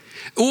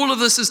 All of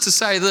this is to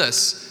say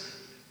this: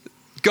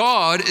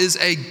 God is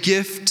a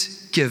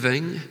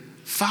gift-giving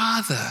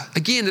Father.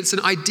 Again, it's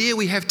an idea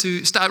we have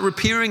to start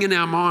repairing in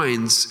our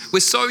minds. We're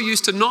so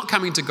used to not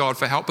coming to God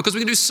for help because we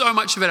can do so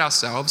much of it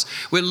ourselves.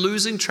 We're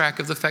losing track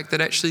of the fact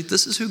that actually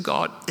this is who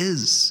God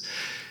is.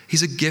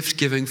 He's a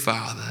gift-giving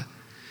Father.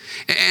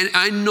 And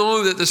I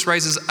know that this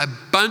raises a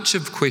bunch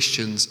of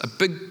questions,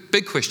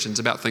 big questions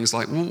about things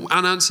like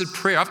unanswered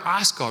prayer. I've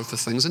asked God for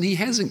things and he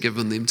hasn't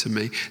given them to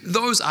me.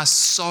 Those are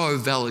so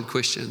valid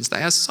questions.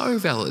 They are so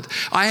valid.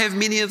 I have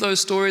many of those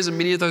stories and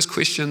many of those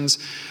questions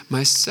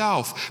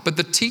myself. But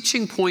the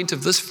teaching point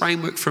of this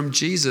framework from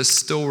Jesus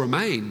still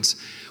remains.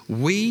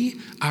 We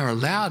are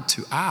allowed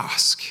to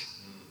ask,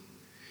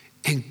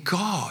 and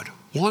God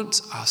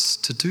wants us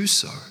to do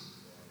so.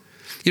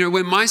 You know,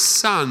 when my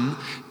son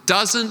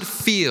doesn't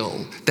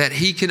feel that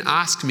he can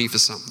ask me for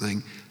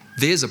something,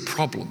 there's a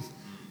problem.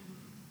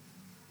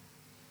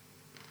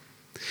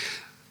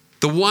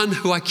 The one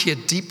who I care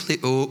deeply,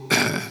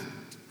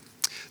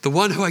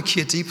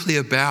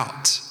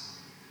 about,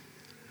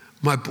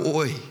 my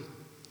boy,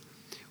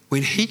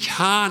 when he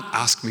can't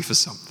ask me for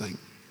something,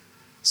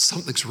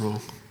 something's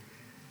wrong.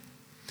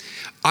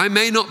 I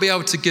may not be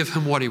able to give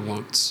him what he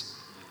wants.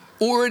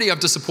 Already I've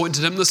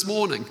disappointed him this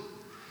morning.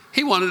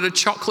 He wanted a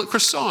chocolate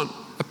croissant,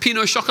 a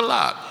Pinot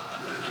Chocolat.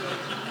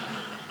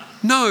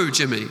 No,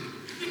 Jimmy.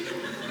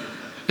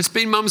 It's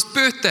been Mum's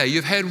birthday.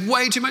 You've had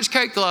way too much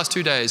cake the last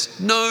 2 days.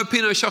 No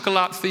Pinot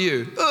Chocolat for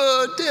you.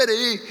 Oh,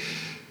 Daddy.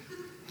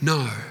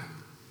 No.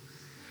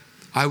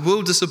 I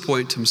will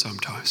disappoint him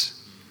sometimes.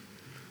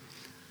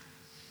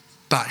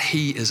 but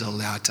he is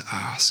allowed to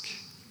ask.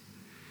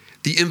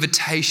 The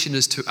invitation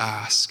is to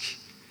ask.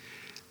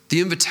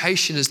 The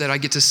invitation is that I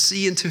get to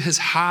see into his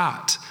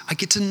heart. I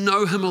get to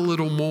know him a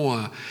little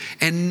more.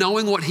 And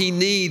knowing what he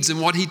needs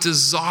and what he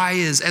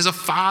desires as a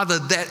father,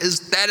 that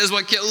is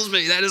what kills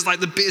me. That is like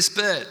the best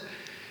bit.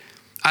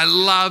 I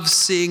love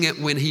seeing it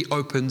when he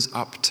opens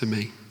up to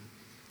me.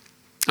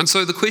 And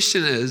so the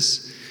question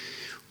is,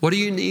 what do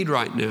you need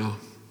right now?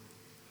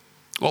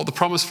 Well, the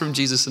promise from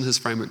Jesus in his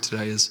framework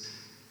today is,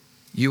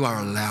 you are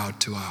allowed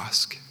to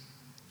ask.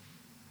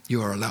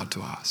 You are allowed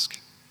to ask.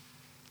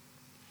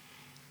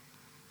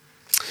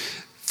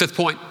 Fifth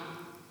point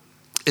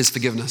is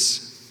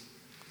forgiveness.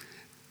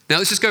 Now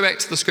let's just go back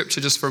to the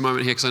scripture just for a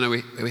moment here, because I know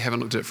we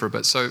haven't looked at it for a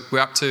bit. So we're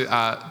up to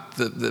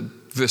the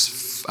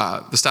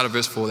start of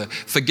verse 4 there.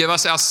 Forgive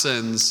us our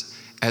sins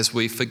as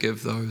we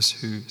forgive those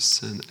who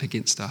sin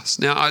against us.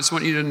 Now I just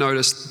want you to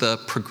notice the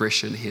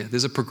progression here.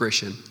 There's a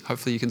progression.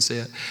 Hopefully you can see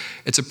it.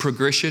 It's a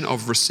progression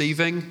of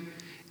receiving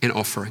and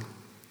offering.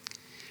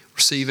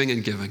 Receiving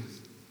and giving.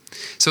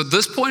 So at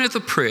this point of the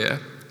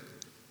prayer,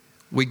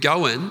 we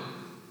go in.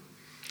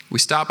 We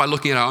start by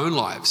looking at our own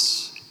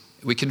lives.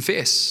 We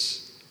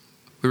confess.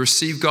 We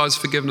receive God's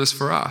forgiveness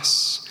for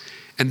us.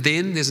 And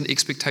then there's an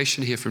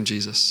expectation here from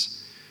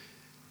Jesus.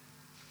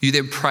 You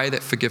then pray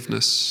that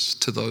forgiveness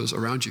to those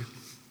around you.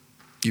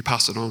 You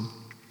pass it on.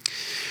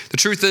 The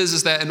truth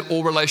is that in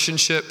all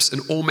relationships,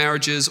 in all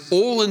marriages,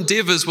 all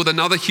endeavors with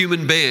another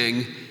human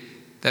being,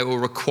 they will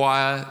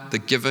require the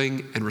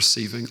giving and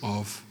receiving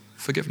of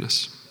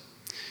forgiveness.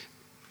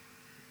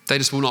 They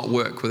just will not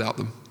work without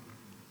them.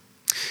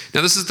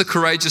 Now, this is the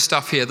courageous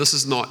stuff here. This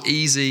is not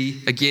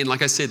easy. Again,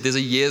 like I said, there's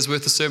a year's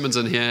worth of sermons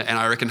in here, and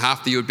I reckon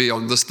half of you would be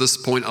on this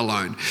point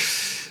alone.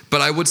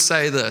 But I would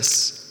say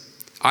this.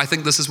 I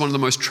think this is one of the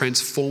most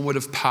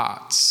transformative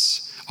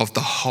parts of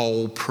the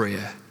whole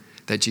prayer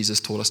that Jesus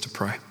taught us to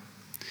pray.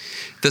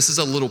 This is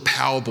a little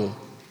Powerball.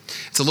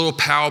 It's a little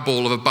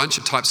Powerball of a bunch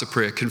of types of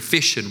prayer: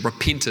 confession,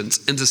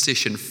 repentance,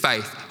 intercession,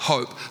 faith,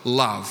 hope,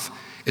 love.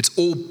 It's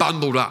all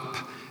bundled up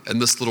in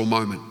this little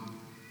moment.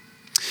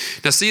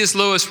 Now, C.S.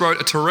 Lewis wrote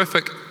a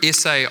terrific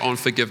essay on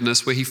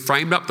forgiveness where he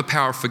framed up the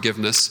power of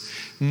forgiveness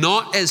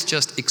not as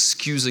just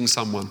excusing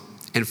someone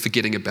and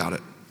forgetting about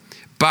it,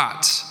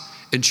 but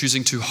in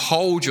choosing to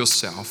hold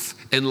yourself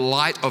in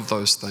light of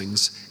those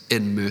things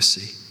in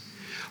mercy.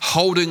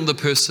 Holding the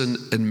person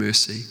in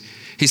mercy.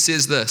 He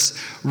says this: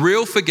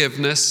 real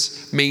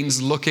forgiveness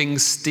means looking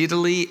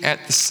steadily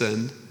at the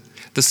sin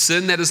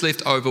that is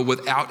left over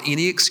without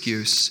any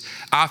excuse,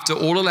 after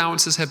all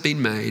allowances have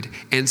been made,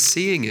 and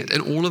seeing it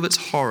in all of its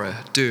horror,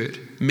 dirt,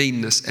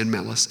 meanness, and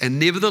malice, and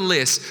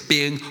nevertheless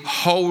being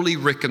wholly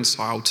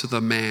reconciled to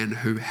the man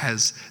who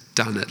has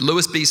done it.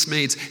 Lewis B.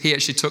 Smedes, he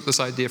actually took this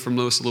idea from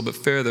Lewis a little bit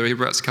further. He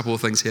writes a couple of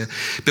things here.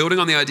 Building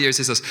on the idea, he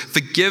says this: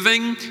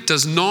 forgiving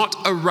does not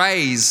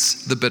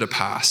erase the bitter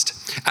past.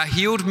 A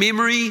healed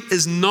memory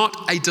is not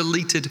a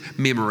deleted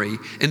memory.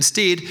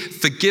 Instead,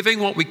 forgiving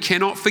what we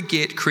cannot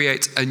forget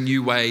creates a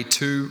new way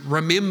to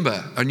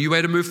remember, a new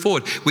way to move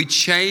forward. We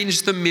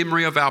change the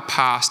memory of our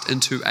past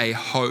into a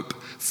hope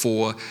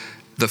for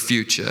the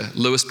future.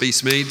 Lewis B.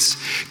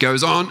 Smedes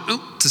goes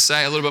on to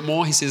say a little bit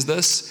more. He says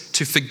this: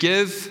 to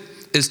forgive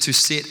is to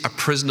set a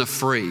prisoner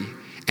free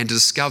and to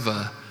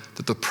discover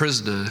that the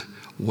prisoner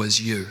was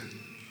you.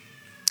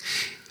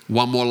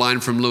 One more line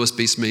from Lewis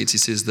B. Smedes. He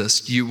says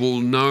this: you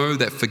will know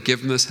that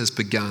forgiveness has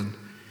begun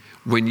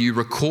when you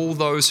recall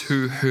those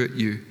who hurt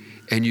you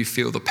and you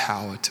feel the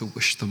power to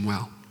wish them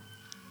well.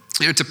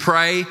 You know, to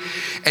pray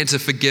and to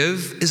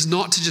forgive is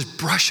not to just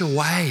brush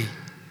away.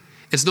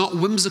 It's not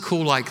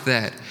whimsical like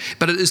that,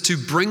 but it is to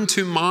bring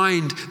to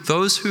mind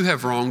those who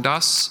have wronged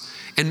us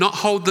and not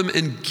hold them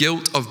in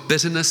guilt of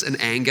bitterness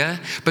and anger,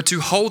 but to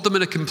hold them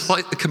in a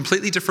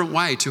completely different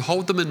way, to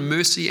hold them in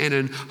mercy and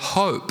in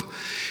hope.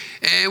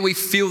 And we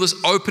feel this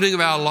opening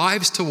of our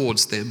lives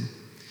towards them.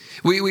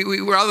 We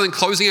rather than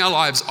closing our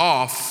lives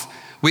off,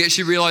 we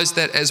actually realize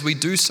that as we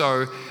do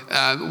so,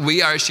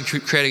 we are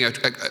actually creating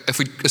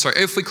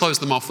if we close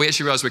them off, we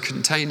actually realize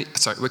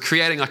we're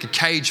creating like a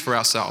cage for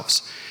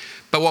ourselves.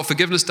 But what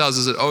forgiveness does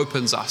is it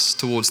opens us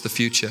towards the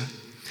future.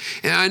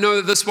 And I know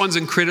that this one's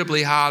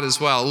incredibly hard as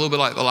well, a little bit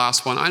like the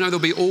last one. I know there'll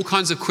be all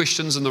kinds of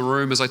questions in the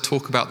room as I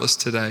talk about this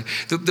today.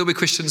 There'll be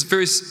questions,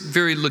 very,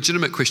 very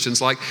legitimate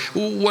questions like,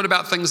 well, what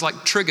about things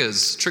like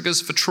triggers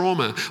for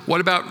trauma?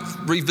 What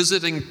about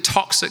revisiting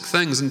toxic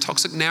things and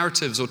toxic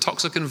narratives or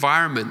toxic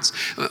environments?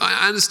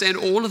 I understand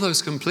all of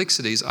those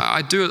complexities.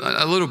 I do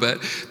a little bit.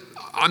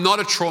 I'm not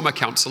a trauma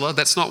counselor.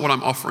 That's not what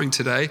I'm offering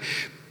today.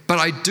 But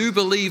I do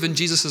believe in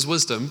Jesus'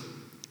 wisdom.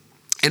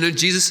 And in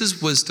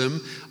Jesus'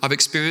 wisdom, I've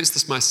experienced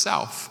this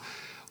myself.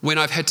 When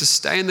I've had to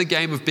stay in the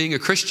game of being a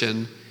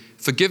Christian,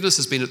 forgiveness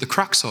has been at the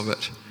crux of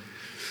it.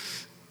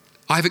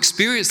 I've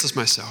experienced this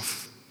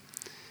myself.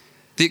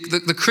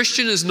 The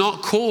Christian is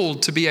not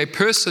called to be a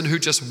person who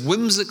just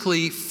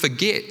whimsically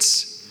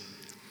forgets.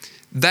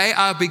 They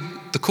are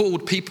the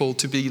called people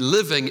to be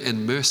living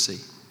in mercy.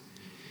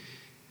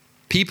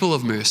 People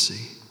of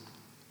mercy.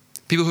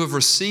 People who have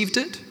received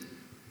it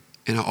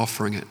and are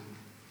offering it.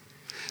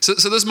 So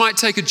this might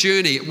take a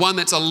journey, one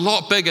that's a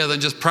lot bigger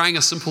than just praying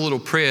a simple little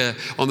prayer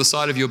on the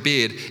side of your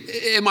bed.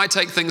 It might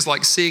take things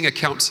like seeing a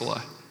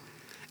counselor.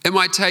 It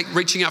might take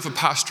reaching out for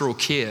pastoral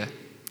care.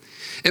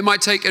 It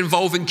might take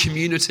involving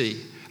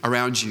community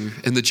around you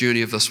in the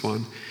journey of this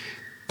one.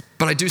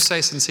 But I do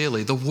say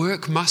sincerely, the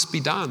work must be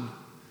done.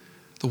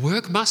 The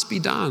work must be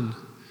done.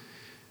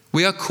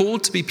 We are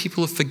called to be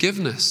people of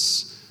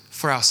forgiveness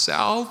for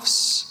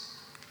ourselves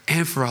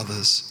and for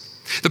others.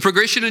 The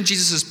progression in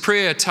Jesus'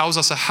 prayer tells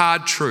us a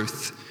hard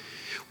truth.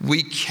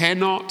 We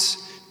cannot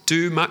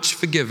do much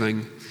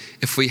forgiving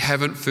if we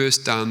haven't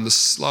first done the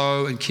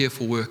slow and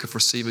careful work of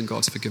receiving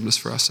God's forgiveness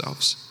for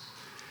ourselves.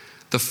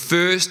 The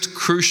first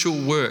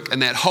crucial work in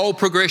that whole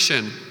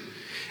progression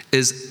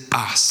is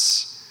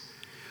us.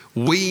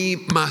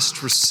 We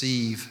must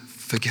receive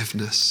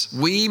forgiveness.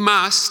 We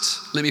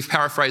must, let me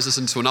paraphrase this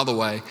into another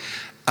way,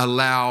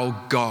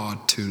 allow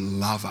God to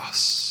love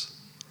us.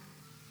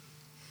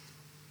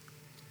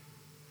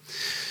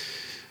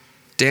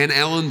 Dan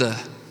Allender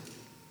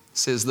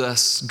says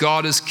this: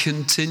 God is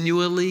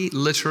continually,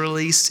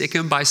 literally,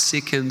 second by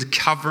second,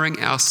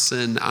 covering our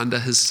sin under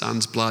his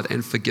son's blood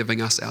and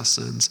forgiving us our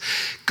sins.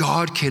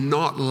 God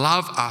cannot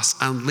love us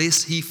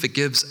unless he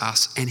forgives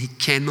us, and he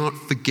cannot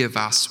forgive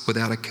us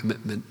without a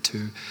commitment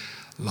to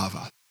love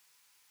us.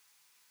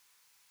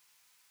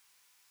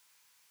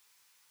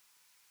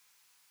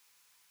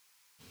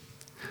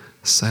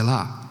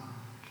 Selah.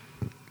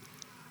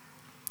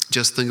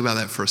 Just think about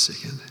that for a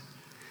second.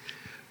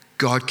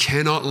 God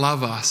cannot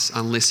love us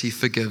unless he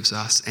forgives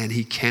us, and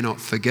he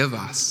cannot forgive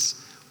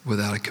us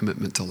without a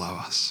commitment to love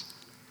us.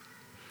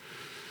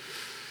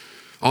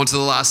 On to the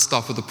last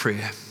stop of the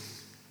prayer.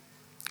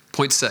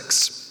 Point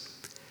 6,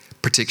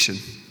 protection.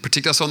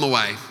 Protect us on the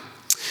way.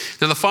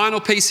 Now the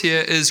final piece here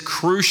is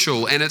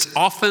crucial, and it's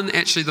often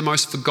actually the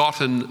most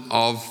forgotten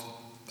of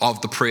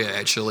the prayer,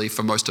 actually,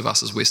 for most of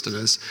us as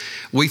Westerners.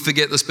 We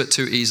forget this bit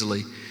too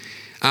easily.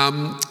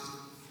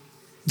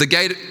 The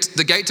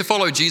gate to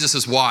follow Jesus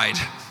is wide.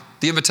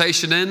 The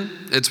invitation in,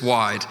 it's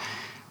wide.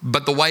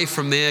 But the way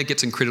from there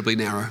gets incredibly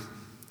narrow.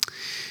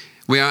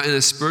 We are in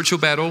a spiritual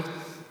battle,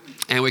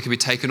 and we can be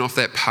taken off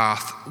that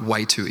path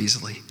way too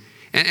easily.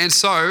 And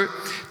so,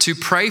 to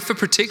pray for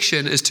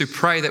protection is to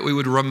pray that we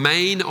would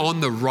remain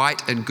on the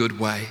right and good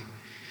way.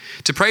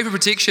 To pray for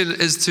protection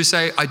is to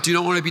say, I do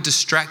not want to be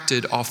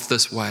distracted off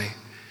this way.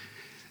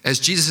 As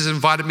Jesus has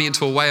invited me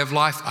into a way of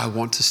life, I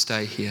want to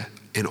stay here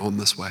and on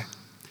this way.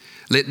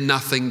 Let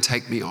nothing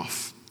take me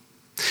off.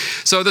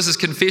 So this is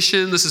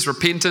confession, this is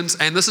repentance,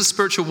 and this is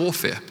spiritual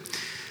warfare.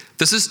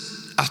 This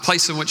is a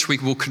place in which we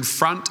will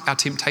confront our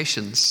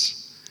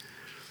temptations.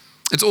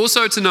 It's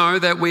also to know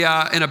that we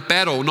are in a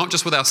battle, not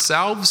just with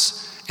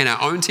ourselves and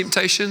our own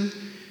temptation,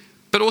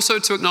 but also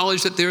to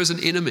acknowledge that there is an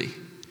enemy.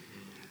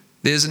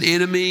 There's an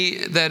enemy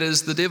that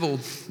is the devil,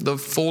 the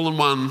fallen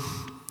one,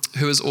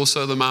 who is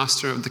also the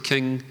master of the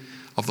king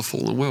of the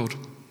fallen world.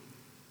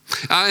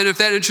 And if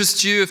that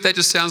interests you, if that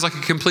just sounds like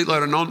a complete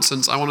load of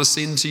nonsense, I want to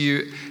send to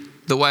you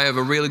the way of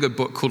a really good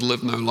book called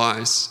Live No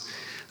Lies.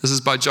 This is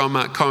by John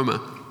Mark Comer.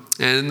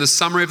 And the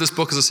summary of this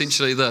book is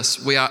essentially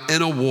this: we are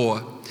in a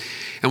war,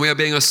 and we are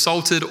being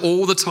assaulted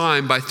all the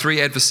time by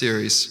three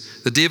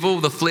adversaries: the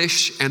devil, the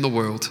flesh, and the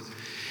world.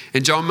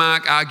 And John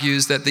Mark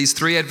argues that these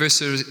three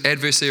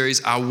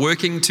adversaries are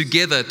working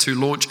together to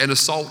launch an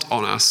assault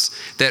on us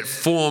that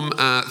form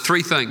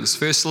three things.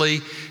 Firstly,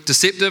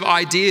 deceptive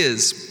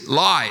ideas,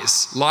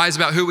 lies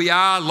about who we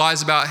are,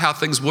 lies about how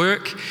things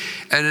work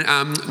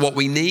and what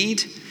we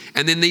need.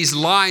 And then these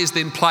lies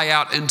then play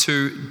out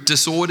into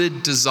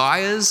disordered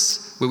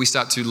desires, where we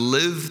start to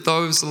live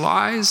those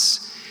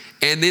lies,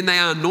 and then they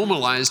are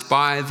normalized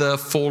by the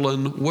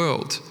fallen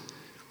world.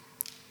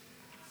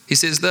 He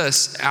says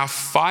this: our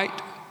fight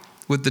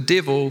with the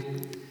devil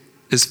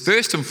is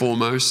first and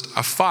foremost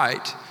a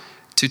fight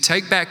to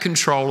take back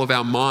control of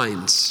our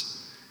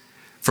minds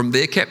from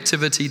their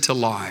captivity to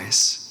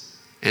lies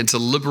and to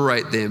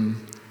liberate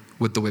them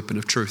with the weapon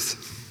of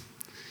truth.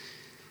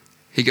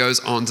 He goes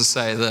on to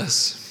say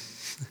this: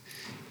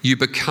 you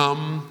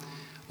become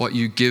what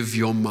you give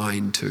your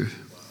mind to.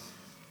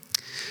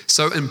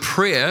 So in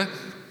prayer,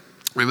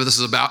 remember this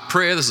is about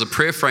prayer, this is a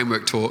prayer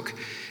framework talk.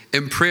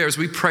 In prayer, as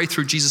we pray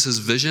through Jesus'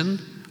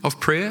 vision of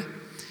prayer,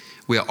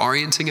 we are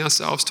orienting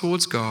ourselves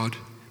towards God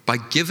by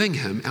giving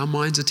him our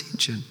mind's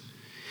attention.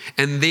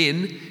 And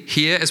then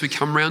here, as we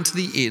come around to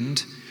the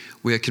end,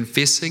 we are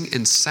confessing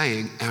and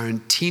saying our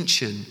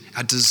intention,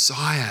 our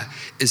desire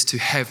is to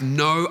have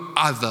no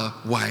other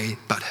way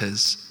but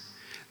his.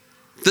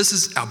 This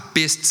is our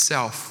best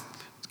self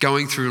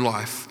going through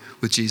life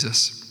with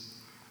Jesus.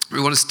 We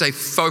want to stay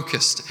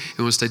focused and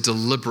we want to stay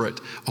deliberate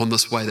on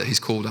this way that he's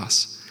called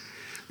us.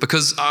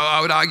 Because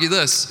I would argue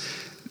this: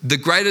 the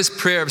greatest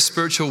prayer of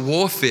spiritual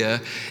warfare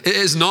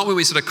is not when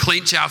we sort of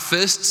clench our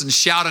fists and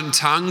shout in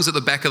tongues at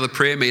the back of the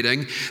prayer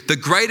meeting. The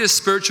greatest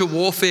spiritual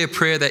warfare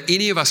prayer that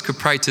any of us could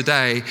pray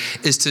today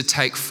is to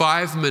take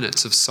 5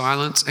 minutes of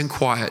silence and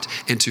quiet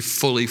and to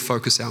fully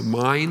focus our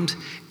mind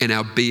and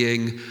our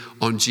being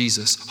on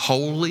Jesus,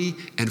 wholly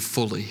and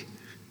fully.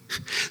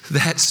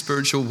 That's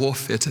spiritual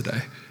warfare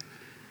today.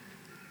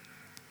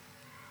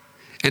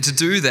 And to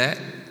do that,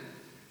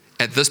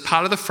 at this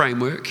part of the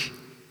framework,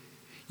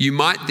 you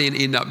might then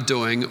end up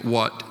doing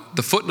what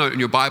the footnote in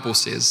your Bible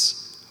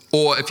says,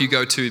 or if you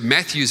go to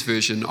Matthew's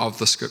version of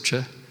the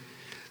scripture,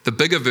 the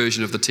bigger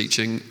version of the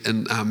teaching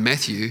in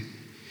Matthew,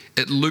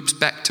 it loops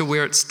back to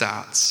where it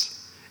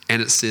starts,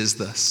 and it says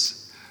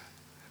this: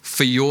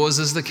 "For yours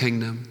is the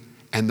kingdom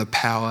and the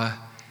power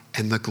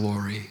and the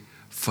glory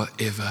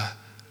forever.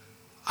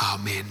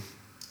 Amen."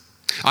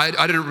 I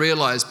didn't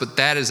realize, but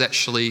that is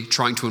actually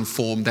trying to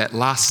inform that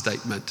last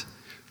statement.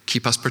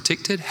 Keep us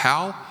protected.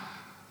 How?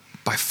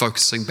 By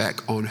focusing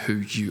back on who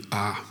you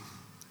are.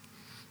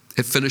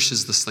 It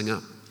finishes this thing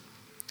up.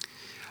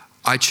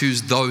 I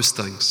choose those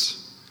things,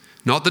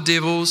 not the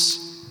devil's,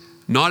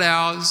 not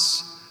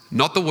ours,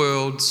 not the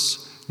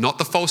world's, not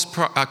the false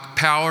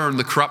power and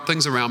the corrupt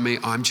things around me.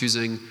 I'm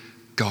choosing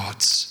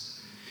God's.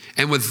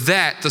 And with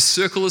that, the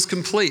circle is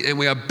complete and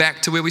we are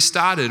back to where we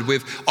started.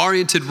 We've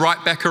oriented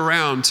right back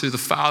around to the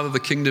Father, the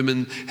kingdom,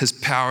 and his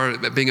power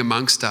being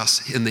amongst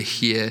us in the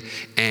here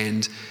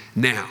and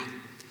now.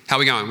 How are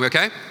we going? We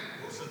okay?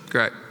 Awesome.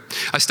 Great.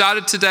 I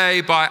started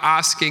today by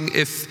asking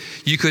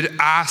if you could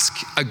ask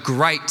a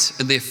great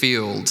in their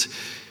field,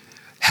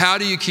 how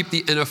do you keep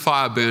the inner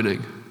fire burning?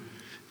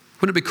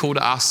 Wouldn't it be cool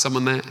to ask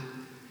someone that?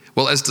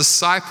 Well, as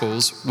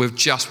disciples, we've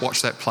just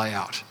watched that play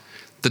out.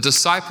 The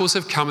disciples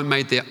have come and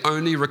made their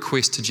only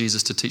request to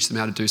Jesus to teach them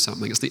how to do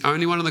something. It's the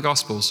only one in the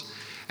Gospels.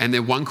 And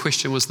their one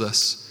question was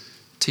this: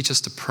 teach us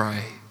to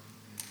pray.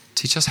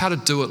 Teach us how to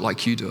do it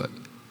like you do it.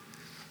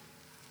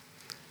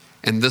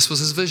 And this was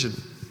his vision.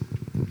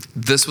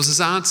 This was his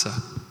answer.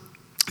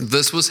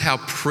 This was how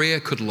prayer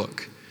could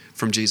look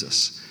from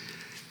Jesus.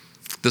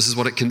 This is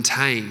what it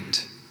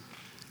contained.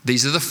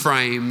 These are the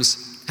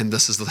frames, and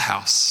this is the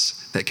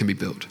house that can be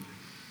built.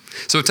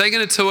 So we've taken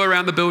a tour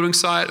around the building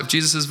site of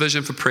Jesus'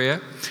 vision for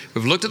prayer.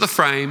 We've looked at the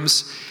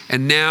frames,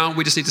 and now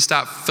we just need to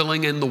start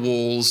filling in the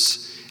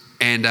walls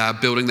and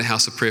building the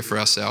house of prayer for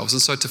ourselves.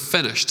 And so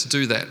to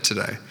do that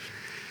today,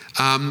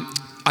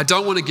 I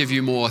don't want to give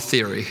you more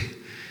theory.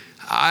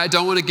 I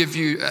don't want to give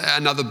you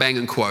another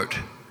banging quote.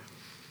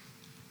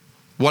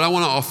 What I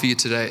want to offer you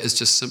today is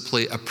just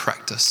simply a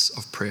practice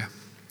of prayer.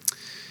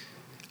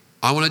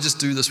 I want to just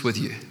do this with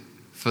you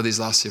for these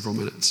last several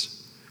minutes.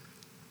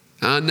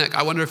 Nick,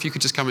 I wonder if you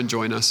could just come and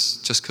join us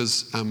just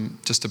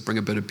to bring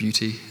a bit of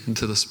beauty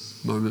into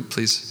this moment,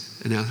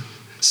 please, in our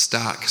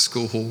stark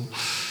school hall.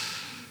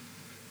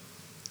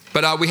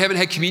 But we haven't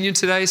had communion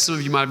today. Some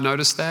of you might have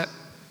noticed that.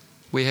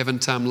 We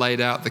haven't laid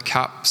out the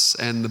cups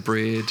and the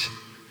bread.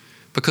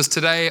 Because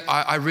today,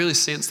 I really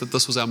sense that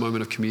this was our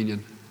moment of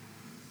communion,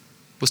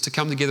 was to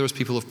come together as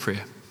people of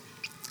prayer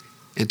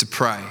and to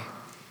pray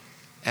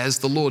as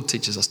the Lord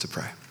teaches us to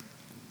pray.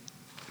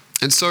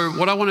 And so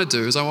what I want to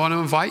do is I want to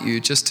invite you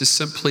just to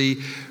simply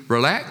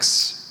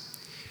relax,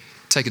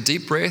 take a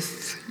deep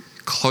breath,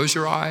 close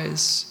your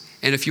eyes,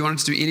 and if you wanted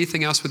to do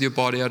anything else with your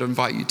body, I'd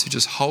invite you to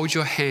just hold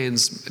your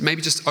hands,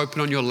 maybe just open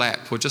on your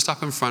lap or just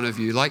up in front of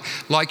you,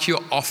 like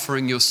you're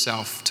offering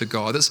yourself to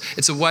God.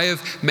 It's a way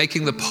of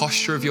making the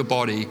posture of your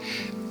body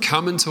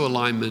come into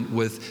alignment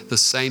with the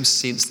same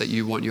sense that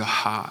you want your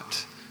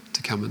heart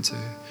to come into.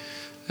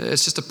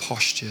 It's just a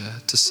posture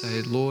to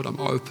say, Lord,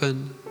 I'm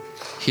open.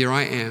 Here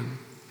I am.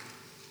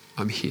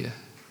 I'm here.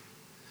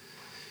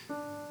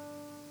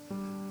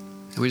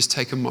 And we just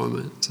take a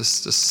moment to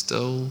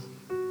still.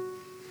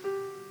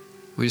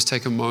 We just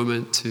take a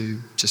moment to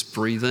just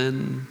breathe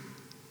in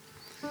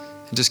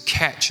and just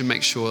catch and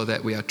make sure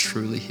that we are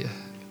truly here.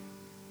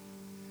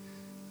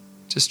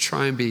 Just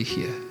try and be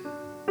here.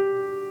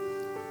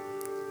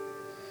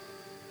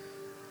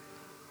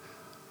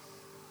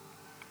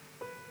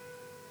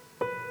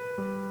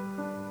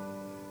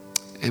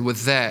 And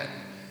with that,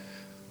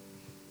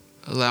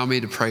 allow me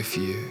to pray for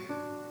you.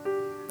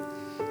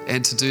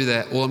 And to do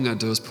that, all I'm going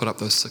to do is put up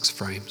those 6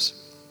 frames.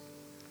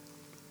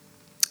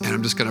 And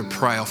I'm just going to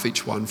pray off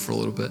each one for a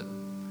little bit.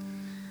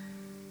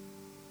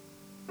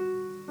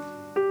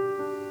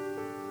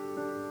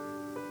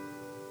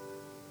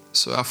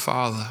 So our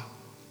Father,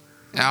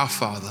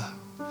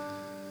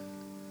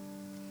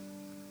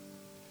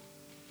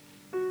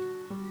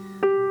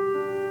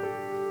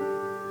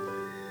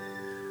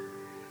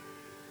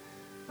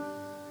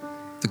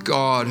 the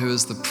God who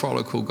is the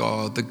prodigal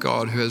God, the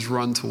God who has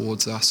run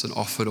towards us and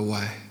offered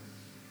away,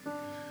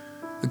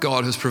 the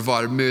God who has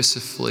provided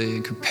mercifully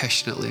and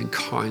compassionately and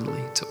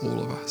kindly to all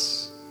of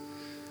us,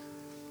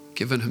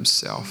 given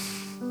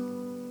himself.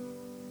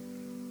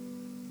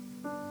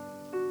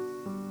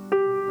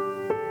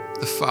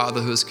 The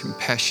Father who is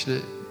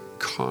compassionate,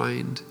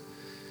 kind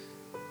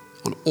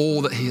on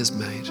all that he has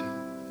made,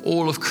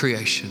 all of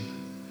creation,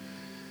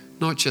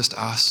 not just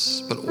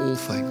us, but all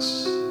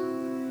things.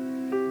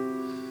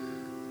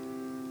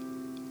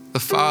 The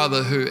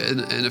Father who,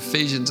 in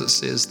Ephesians it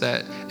says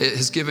that it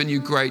has given you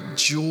great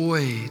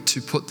joy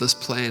to put this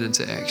plan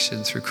into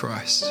action through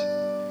Christ.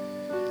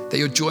 That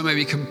your joy may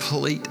be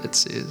complete, it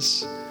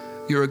says.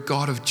 You're a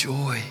God of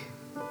joy.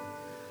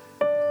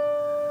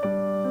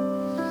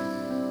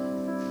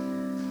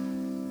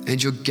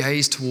 And your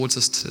gaze towards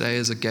us today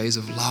is a gaze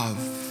of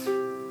love.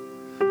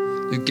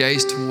 Your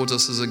gaze towards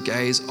us is a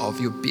gaze of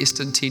your best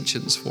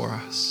intentions for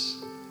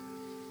us.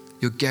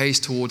 Your gaze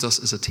towards us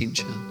is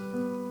attention.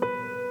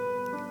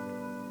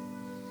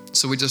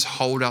 So we just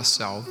hold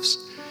ourselves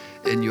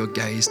in your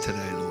gaze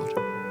today, Lord.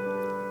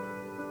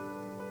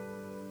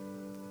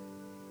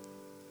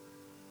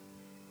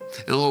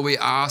 And Lord, we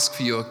ask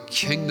for your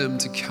kingdom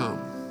to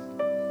come.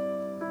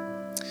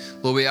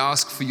 Lord, we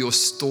ask for your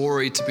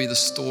story to be the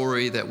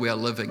story that we are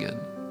living in.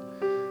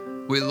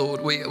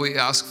 Lord, we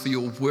ask for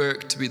your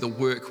work to be the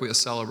work we are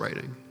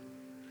celebrating.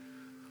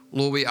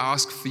 Lord, we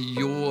ask for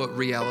your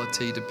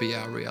reality to be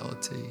our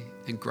reality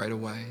in greater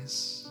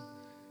ways.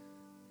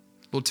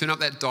 Lord, turn up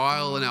that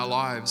dial in our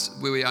lives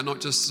where we are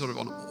not just sort of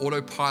on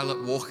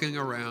autopilot walking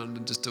around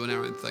and just doing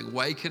our own thing.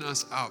 Waken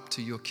us up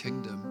to your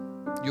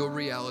kingdom, your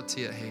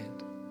reality at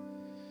hand.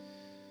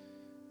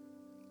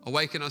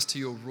 Awaken us to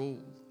your rule.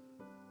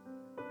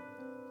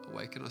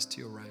 Awaken us to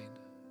your reign.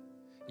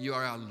 You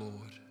are our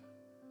Lord,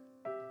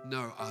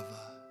 no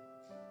other.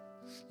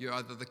 You're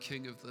either the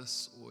king of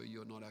this or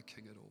you're not our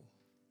king at all.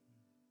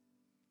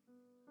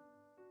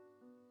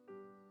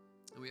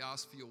 And we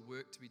ask for your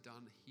work to be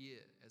done here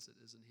as it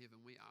is in heaven.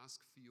 We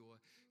ask for your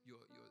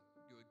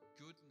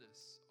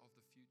goodness